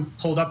crew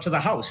pulled up to the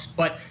house.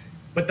 But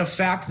the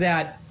fact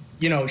that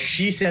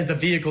she says the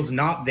vehicle's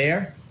not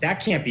there, that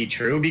can't be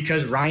true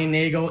because Ryan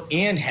Nagel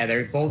and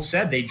Heather both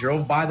said they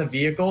drove by the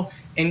vehicle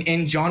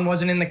and John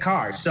wasn't in the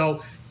car.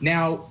 So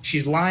now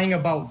she's lying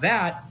about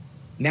that.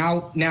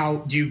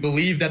 Now, do you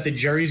believe that the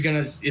jury is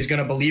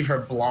gonna believe her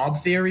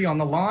blob theory on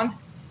the lawn?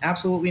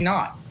 Absolutely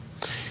not.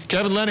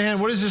 Kevin Lenahan,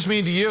 what does this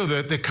mean to you,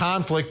 the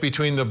conflict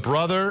between the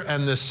brother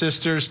and the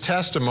sister's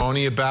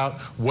testimony about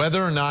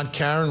whether or not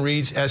Karen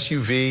Reed's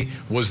SUV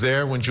was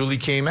there when Julie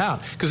came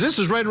out? Because this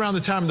is right around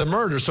the time of the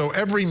murder, so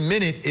every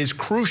minute is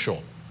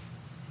crucial.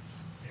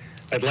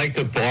 I'd like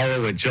to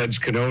borrow a Judge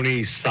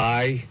Cannoni's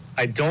sigh.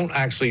 I don't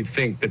actually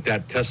think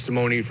that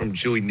testimony from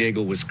Julie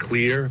Nagel was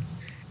clear,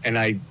 and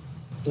I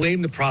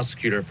blame the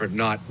prosecutor for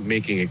not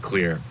making it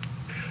clear.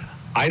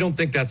 I don't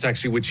think that's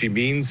actually what she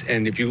means,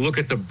 and if you look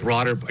at the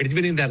broader,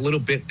 even in that little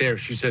bit there,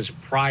 she says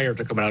prior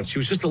to coming out, she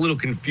was just a little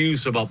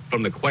confused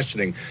from the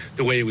questioning,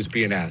 the way it was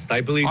being asked.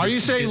 I believe. Are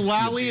you saying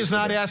Lally is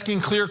not asking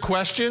clear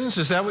questions?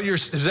 Is that what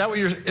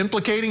you're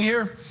implicating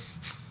here?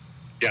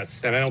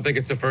 Yes, and I don't think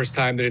it's the first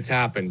time that it's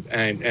happened.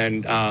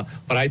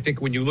 But I think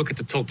when you look at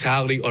the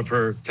totality of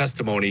her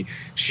testimony,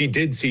 she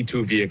did see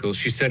two vehicles.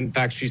 She said, in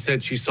fact, she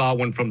saw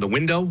one from the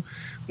window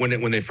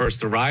when they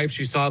first arrived.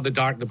 She saw the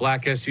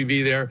black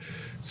SUV there.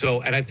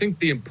 So, and I think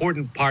the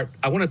important part,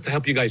 I wanted to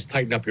help you guys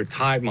tighten up your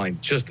timeline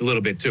just a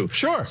little bit too.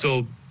 Sure.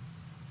 So,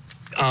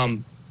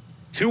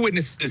 two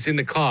witnesses in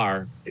the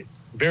car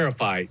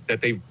verified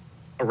that they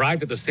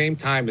arrived at the same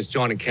time as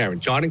John and Karen.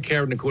 John and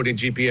Karen, according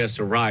to GPS,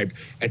 arrived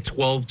at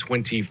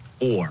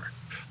 12:24.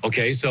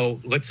 Okay, so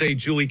let's say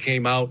Julie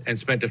came out and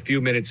spent a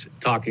few minutes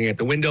talking at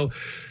the window.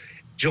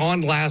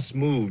 John last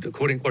moved,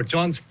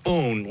 John's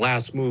phone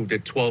last moved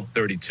at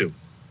 12:32.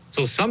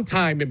 So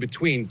sometime in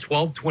between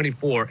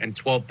 12:24 and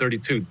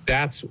 12:32,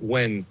 that's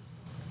when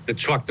the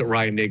truck that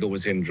Ryan Nagel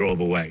was in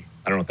drove away.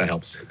 I don't know if that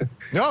helps.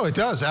 No, it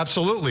does,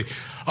 absolutely.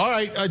 All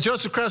right,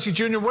 Joseph Krasky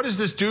Jr., what does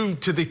this do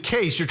to the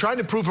case? You're trying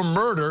to prove a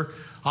murder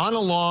on a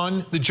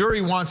lawn. The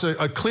jury wants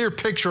a clear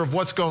picture of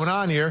what's going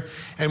on here.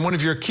 And one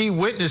of your key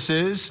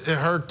witnesses,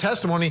 her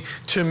testimony,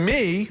 to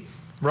me,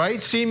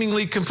 right,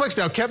 seemingly conflicts.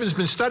 Now, Kevin's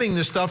been studying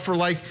this stuff for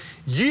like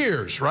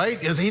years,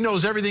 right? As he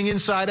knows everything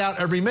inside out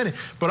every minute.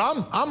 But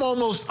I'm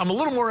a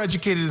little more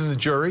educated than the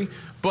jury.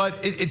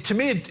 But to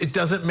me, it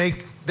doesn't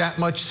make that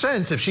much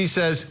sense if she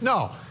says,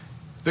 no,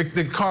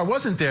 the car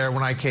wasn't there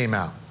when I came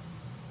out.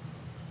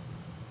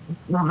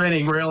 Well,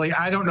 Vinny, really,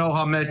 I don't know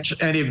how much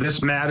any of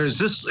this matters.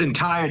 This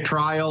entire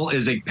trial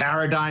is a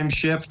paradigm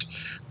shift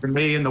for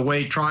me in the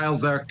way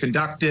trials are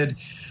conducted.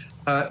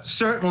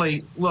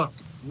 Certainly, look,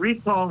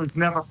 recall is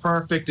never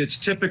perfect. It's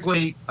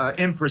typically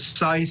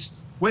imprecise.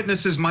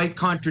 Witnesses might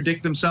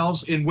contradict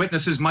themselves, and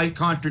witnesses might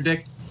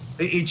contradict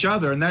each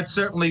other, and that's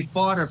certainly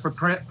fodder for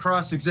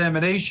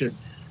cross-examination.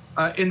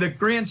 In the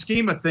grand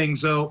scheme of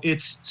things, though,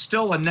 it's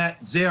still a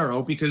net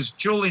zero because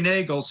Julie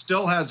Nagel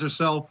still has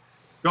herself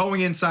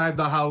going inside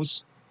the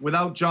house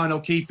without John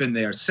O'Keefe in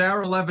there.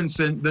 Sarah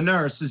Levinson, the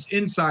nurse, is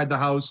inside the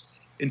house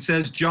and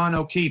says John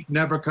O'Keefe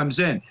never comes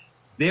in.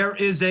 There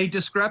is a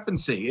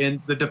discrepancy,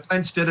 and the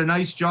defense did a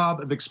nice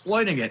job of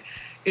exploiting it.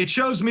 It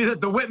shows me that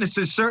the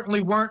witnesses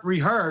certainly weren't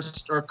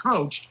rehearsed or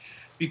coached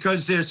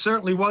because there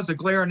certainly was a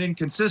glaring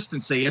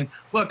inconsistency. And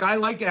look, I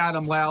like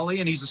Adam Lally,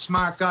 and he's a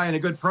smart guy and a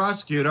good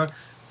prosecutor,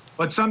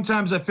 but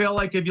sometimes I feel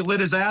like if you lit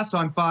his ass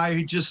on fire,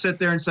 he'd just sit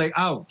there and say,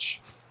 ouch.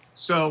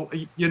 So,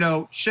 you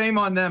know, shame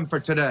on them for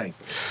today.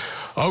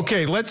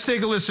 Okay, let's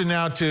take a listen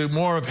now to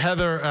more of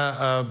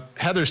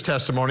Heather's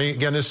testimony.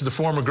 Again, this is the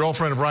former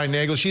girlfriend of Ryan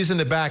Nagel. She's in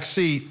the back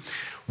seat.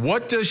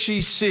 What does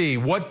she see?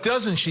 What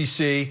doesn't she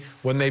see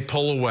when they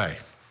pull away?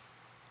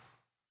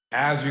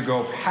 As you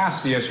go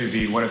past the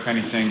SUV, what, if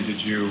anything,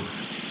 did you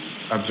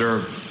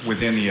observe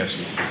within the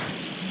SUV?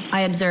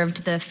 I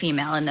observed the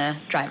female in the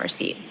driver's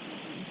seat.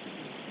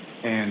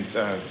 And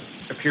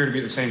appear to be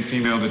the same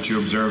female that you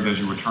observed as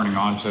you were turning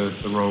onto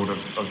the road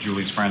of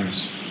Julie's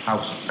friend's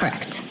house?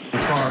 Correct.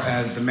 As far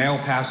as the male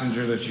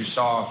passenger that you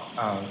saw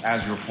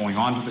as you were pulling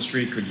onto the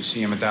street, could you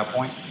see him at that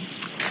point?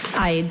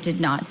 I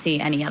did not see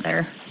any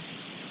other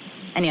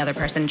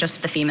person,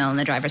 just the female in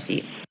the driver's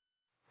seat.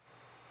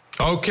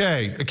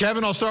 Okay,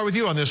 Kevin, I'll start with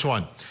you on this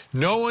one.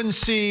 No one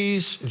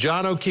sees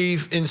John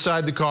O'Keefe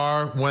inside the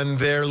car when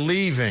they're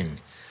leaving,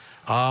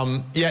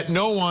 yet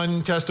no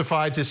one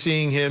testified to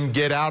seeing him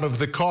get out of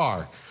the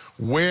car.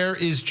 Where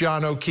is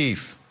John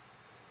O'Keefe?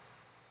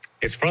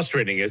 It's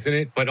frustrating, isn't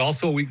it? But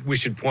also we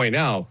should point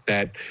out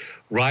that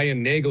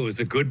Ryan Nagel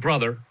is a good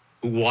brother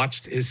who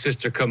watched his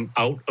sister come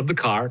out of the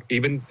car,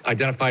 even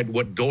identified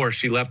what door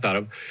she left out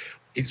of.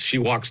 She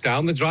walks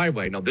down the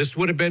driveway. Now, this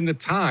would have been the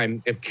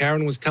time if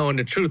Karen was telling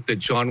the truth that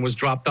John was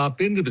dropped off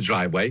into the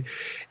driveway.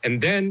 And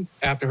then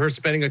after her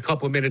spending a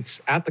couple of minutes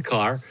at the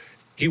car,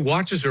 he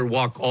watches her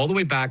walk all the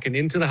way back and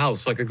into the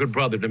house like a good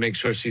brother to make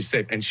sure she's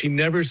safe. And she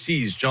never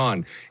sees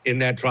John in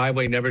that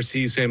driveway, never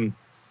sees him.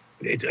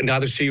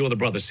 Neither she or the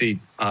brother see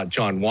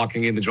John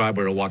walking in the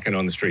driveway or walking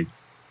on the street.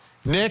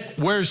 Nick,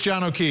 where's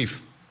John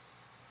O'Keefe?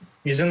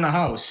 He's in the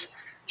house.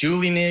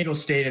 Julie Nagel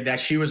stated that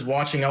she was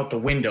watching out the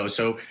window.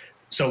 So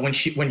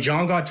when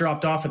John got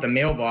dropped off at the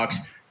mailbox,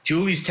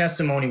 Julie's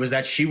testimony was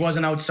that she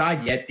wasn't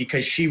outside yet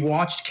because she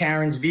watched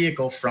Karen's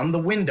vehicle from the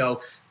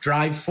window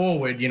drive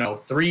forward,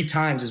 3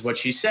 times is what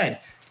she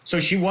said. So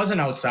she wasn't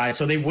outside,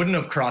 so they wouldn't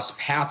have crossed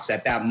paths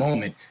at that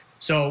moment.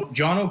 So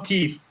John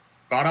O'Keefe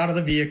got out of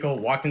the vehicle,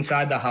 walked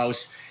inside the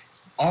house.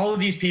 All of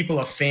these people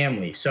are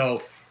family.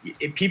 So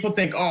if people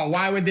think, oh,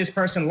 why would this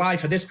person lie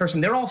for this person?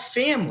 They're all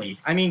family.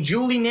 I mean,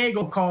 Julie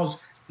Nagel calls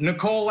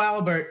Nicole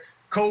Albert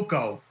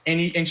Coco,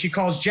 and she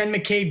calls Jen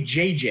McCabe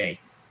JJ.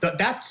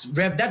 that's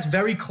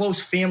very close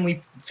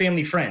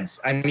family friends.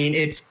 I mean,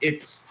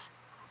 it's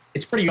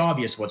pretty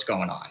obvious what's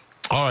going on.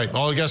 All right,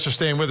 all the guests are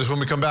staying with us. When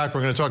we come back,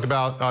 we're going to talk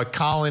about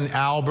Colin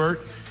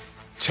Albert.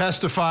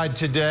 Testified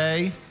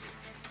today.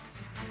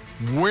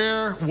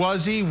 Where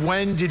was he?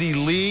 When did he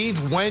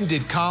leave? When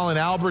did Colin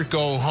Albert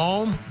go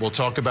home? We'll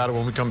talk about it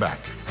when we come back.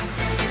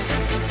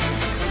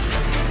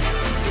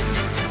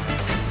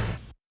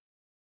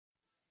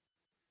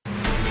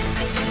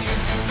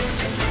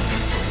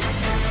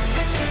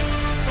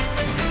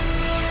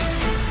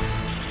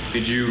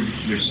 Did you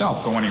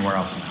yourself go anywhere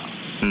else in the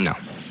house? No.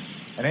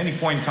 At any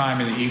point in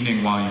time in the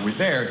evening while you were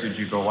there, did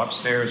you go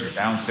upstairs or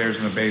downstairs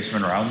in the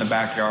basement or out in the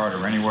backyard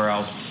or anywhere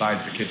else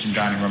besides the kitchen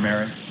dining room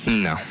area?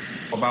 No.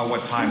 About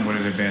what time would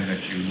it have been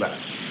that you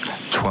left?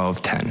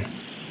 12:10.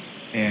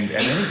 And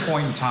at any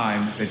point in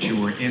time that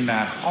you were in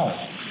that home,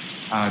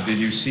 did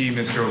you see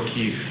Mr.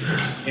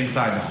 O'Keefe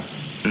inside the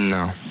home?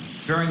 No.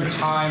 During the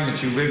time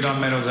that you lived on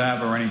Meadows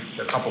Ave or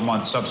a couple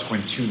months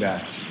subsequent to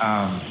that,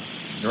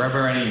 is there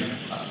ever any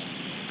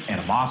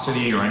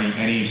animosity or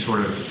any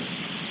sort of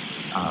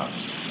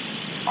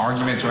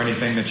arguments or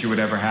anything that you would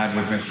ever had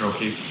with Mr.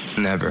 O'Keefe?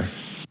 Never.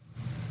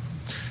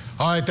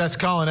 All right, that's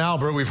Colin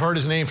Albert. We've heard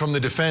his name from the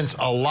defense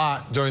a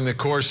lot during the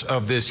course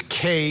of this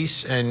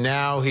case, and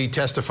now he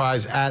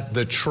testifies at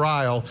the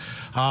trial.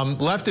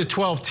 Left at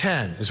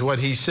 12:10 is what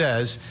he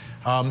says.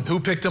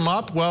 Who picked him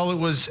up? Well, it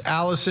was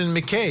Allison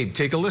McCabe.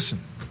 Take a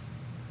listen.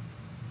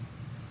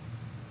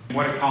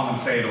 What did Colin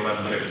say at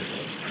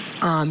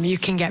 11:50? You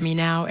can get me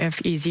now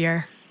if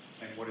easier.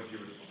 And what did you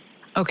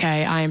respond?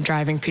 Okay, I am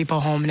driving people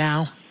home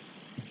now.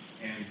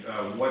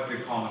 And what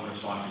did Colin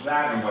respond to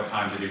that, and what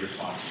time did he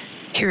respond to?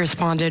 He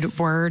responded,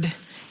 word,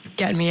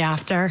 get me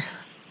after.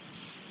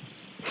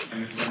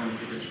 And Mr. Warren,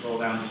 if you could scroll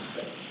down just a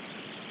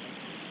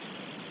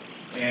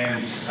bit.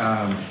 And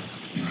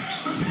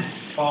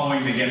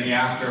following the get me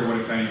after, what,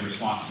 if any,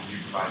 response did you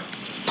provide?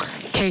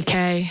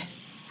 KK,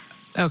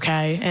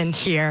 okay, and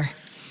here.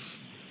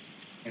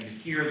 And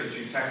here that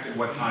you texted,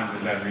 what time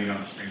does that read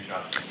on the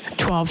screenshot?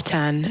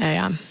 12:10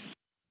 a.m.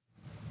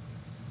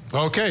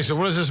 Okay, so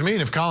what does this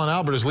mean if Colin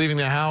Albert is leaving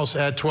the house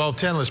at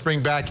 12:10? Let's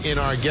bring back in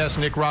our guests,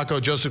 Nick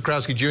Rocco, Joseph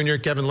Krowski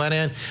Jr., Kevin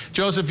Lenahan.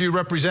 Joseph, you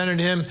represented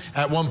him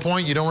at one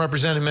point. You don't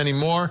represent him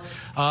anymore.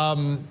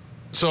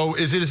 So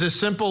is it as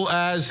simple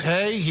as,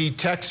 hey, he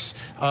texts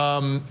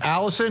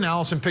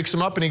Allison picks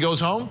him up and he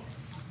goes home?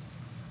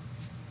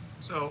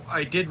 So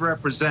I did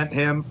represent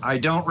him. I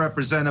don't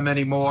represent him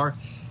anymore.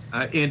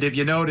 And if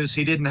you notice,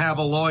 he didn't have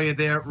a lawyer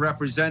there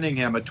representing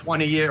him, a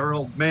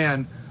 20-year-old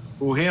man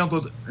who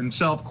handled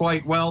himself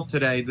quite well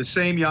today, the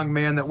same young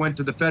man that went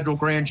to the federal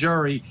grand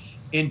jury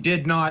and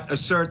did not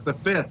assert the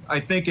fifth. I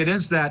think it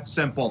is that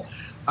simple.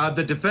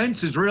 The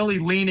defense is really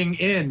leaning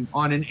in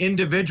on an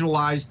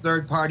individualized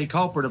third-party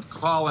culprit of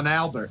Colin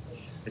Albert.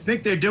 I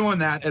think they're doing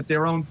that at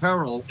their own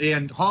peril,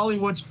 and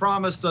Hollywood's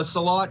promised us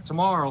a lot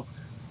tomorrow.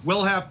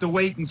 We'll have to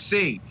wait and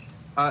see.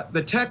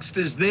 The text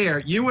is there.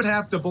 You would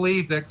have to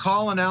believe that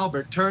Colin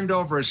Albert turned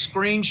over a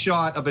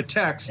screenshot of a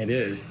text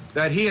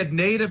that he had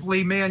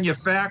natively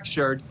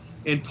manufactured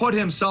and put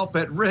himself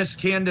at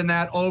risk handing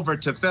that over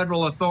to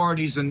federal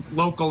authorities and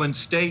local and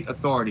state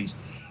authorities.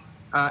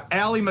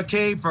 Allison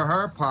McCabe, for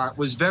her part,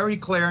 was very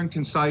clear and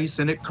concise,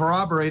 and it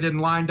corroborated and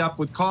lined up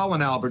with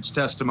Colin Albert's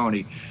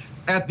testimony.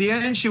 At the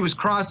end, she was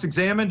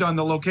cross-examined on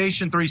the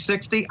location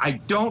 360. I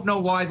don't know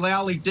why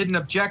Lally didn't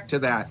object to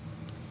that.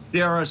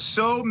 There are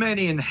so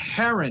many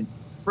inherent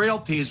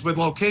frailties with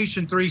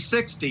location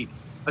 360,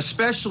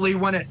 especially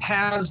when it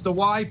has the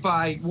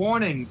Wi-Fi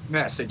warning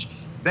message.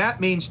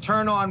 That means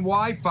turn on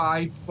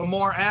Wi-Fi for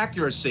more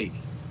accuracy.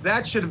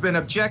 That should have been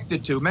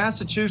objected to.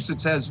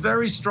 Massachusetts has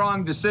very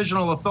strong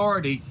decisional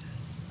authority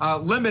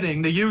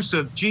limiting the use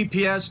of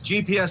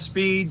GPS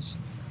speeds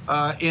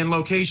in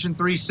location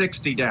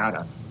 360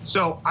 data.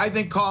 So I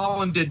think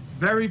Colin did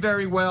very,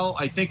 very well.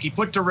 I think he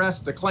put to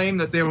rest the claim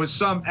that there was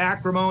some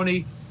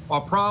acrimony or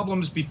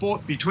problems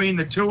between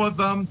the two of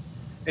them,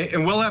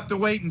 and we'll have to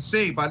wait and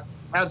see. But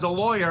as a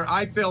lawyer,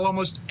 I feel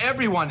almost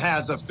everyone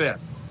has a fifth.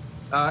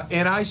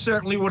 And I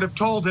certainly would have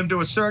told him to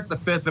assert the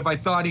fifth if I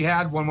thought he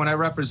had one when I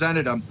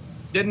represented him.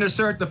 Didn't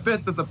assert the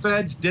fifth at the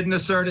feds, didn't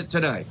assert it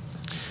today.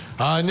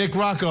 Nick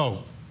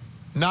Rocco,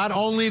 not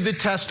only the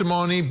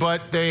testimony,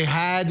 but they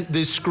had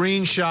the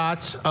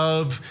screenshots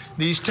of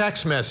these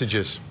text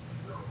messages.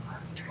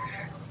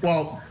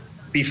 Well,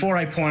 before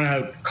I point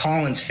out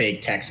Colin's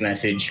fake text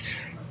message,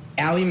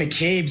 Allison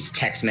McCabe's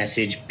text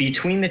message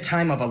between the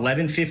time of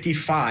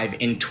 11:55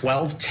 and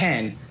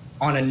 12:10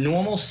 on a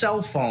normal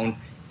cell phone,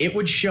 it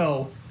would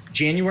show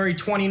January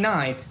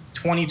 29th,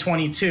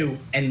 2022,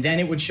 and then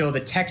it would show the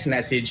text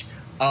message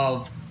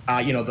of,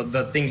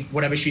 the thing,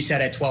 whatever she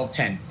said at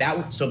 12:10.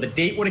 So the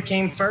date would have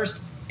came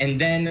first, and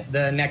then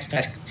the next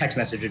text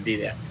message would be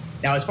there.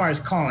 Now, as far as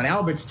Colin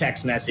Albert's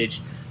text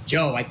message,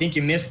 Joe, I think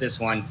you missed this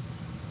one.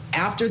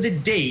 After the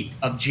date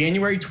of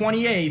January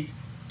 28th,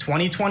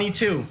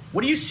 2022,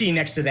 what do you see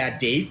next to that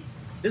date?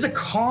 There's a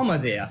comma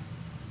there.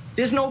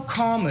 There's no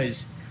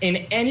commas in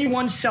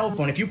anyone's cell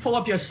phone, if you pull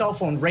up your cell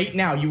phone right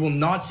now, you will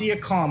not see a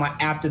comma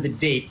after the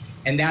date,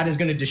 and that is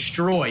going to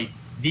destroy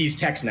these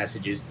text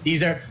messages.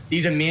 These are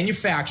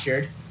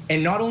manufactured,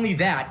 and not only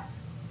that,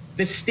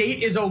 the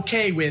state is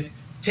okay with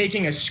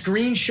taking a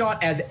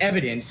screenshot as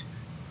evidence,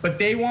 but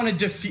they want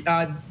to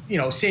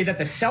say that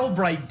the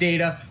Cellbrite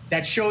data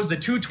that shows the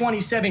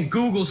 227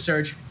 Google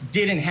search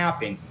didn't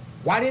happen.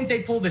 Why didn't they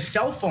pull the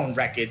cell phone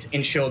records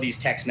and show these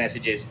text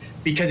messages?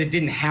 Because it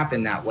didn't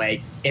happen that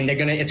way, and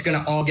it's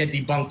gonna all get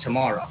debunked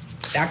tomorrow.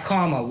 That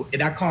comma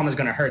is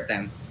gonna hurt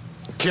them.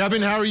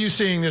 Kevin, how are you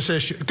seeing this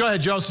issue? Go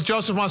ahead, Joseph.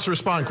 Joseph wants to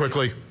respond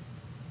quickly.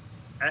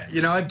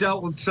 You know, I've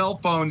dealt with cell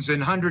phones in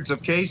hundreds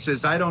of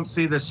cases. I don't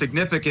see the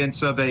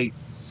significance of a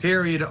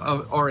period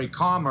or a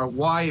comma.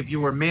 Why, if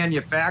you were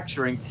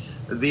manufacturing,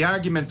 the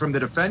argument from the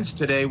defense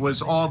today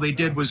was all they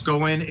did was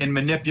go in and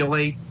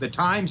manipulate the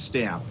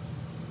timestamp.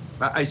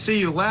 I see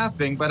you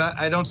laughing, but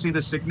I don't see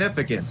the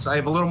significance. I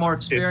have a little more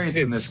experience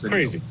in this than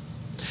crazy.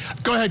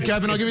 Go ahead,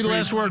 Kevin. I'll give you the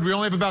last word. We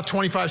only have about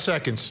 25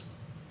 seconds.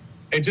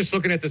 And just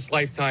looking at this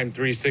Lifetime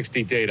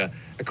 360 data,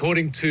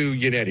 according to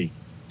Yannetti,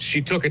 she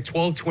took at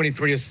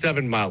 12:23 a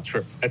 7-mile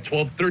trip, at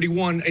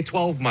 12:31 a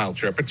 12-mile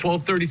trip, at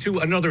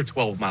 12:32 another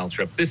 12-mile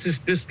trip.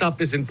 This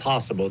stuff is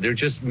impossible. They're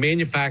just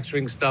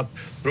manufacturing stuff,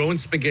 throwing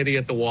spaghetti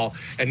at the wall,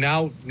 and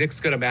now Nick's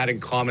got them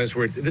adding comments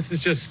where this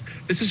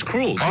is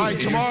cruel. All right,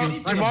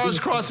 tomorrow's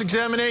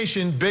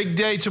cross-examination, big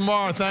day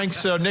tomorrow.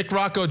 Thanks, Nick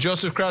Rocco,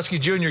 Joseph Krowski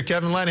Jr.,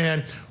 Kevin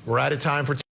Lenahan. We're out of time for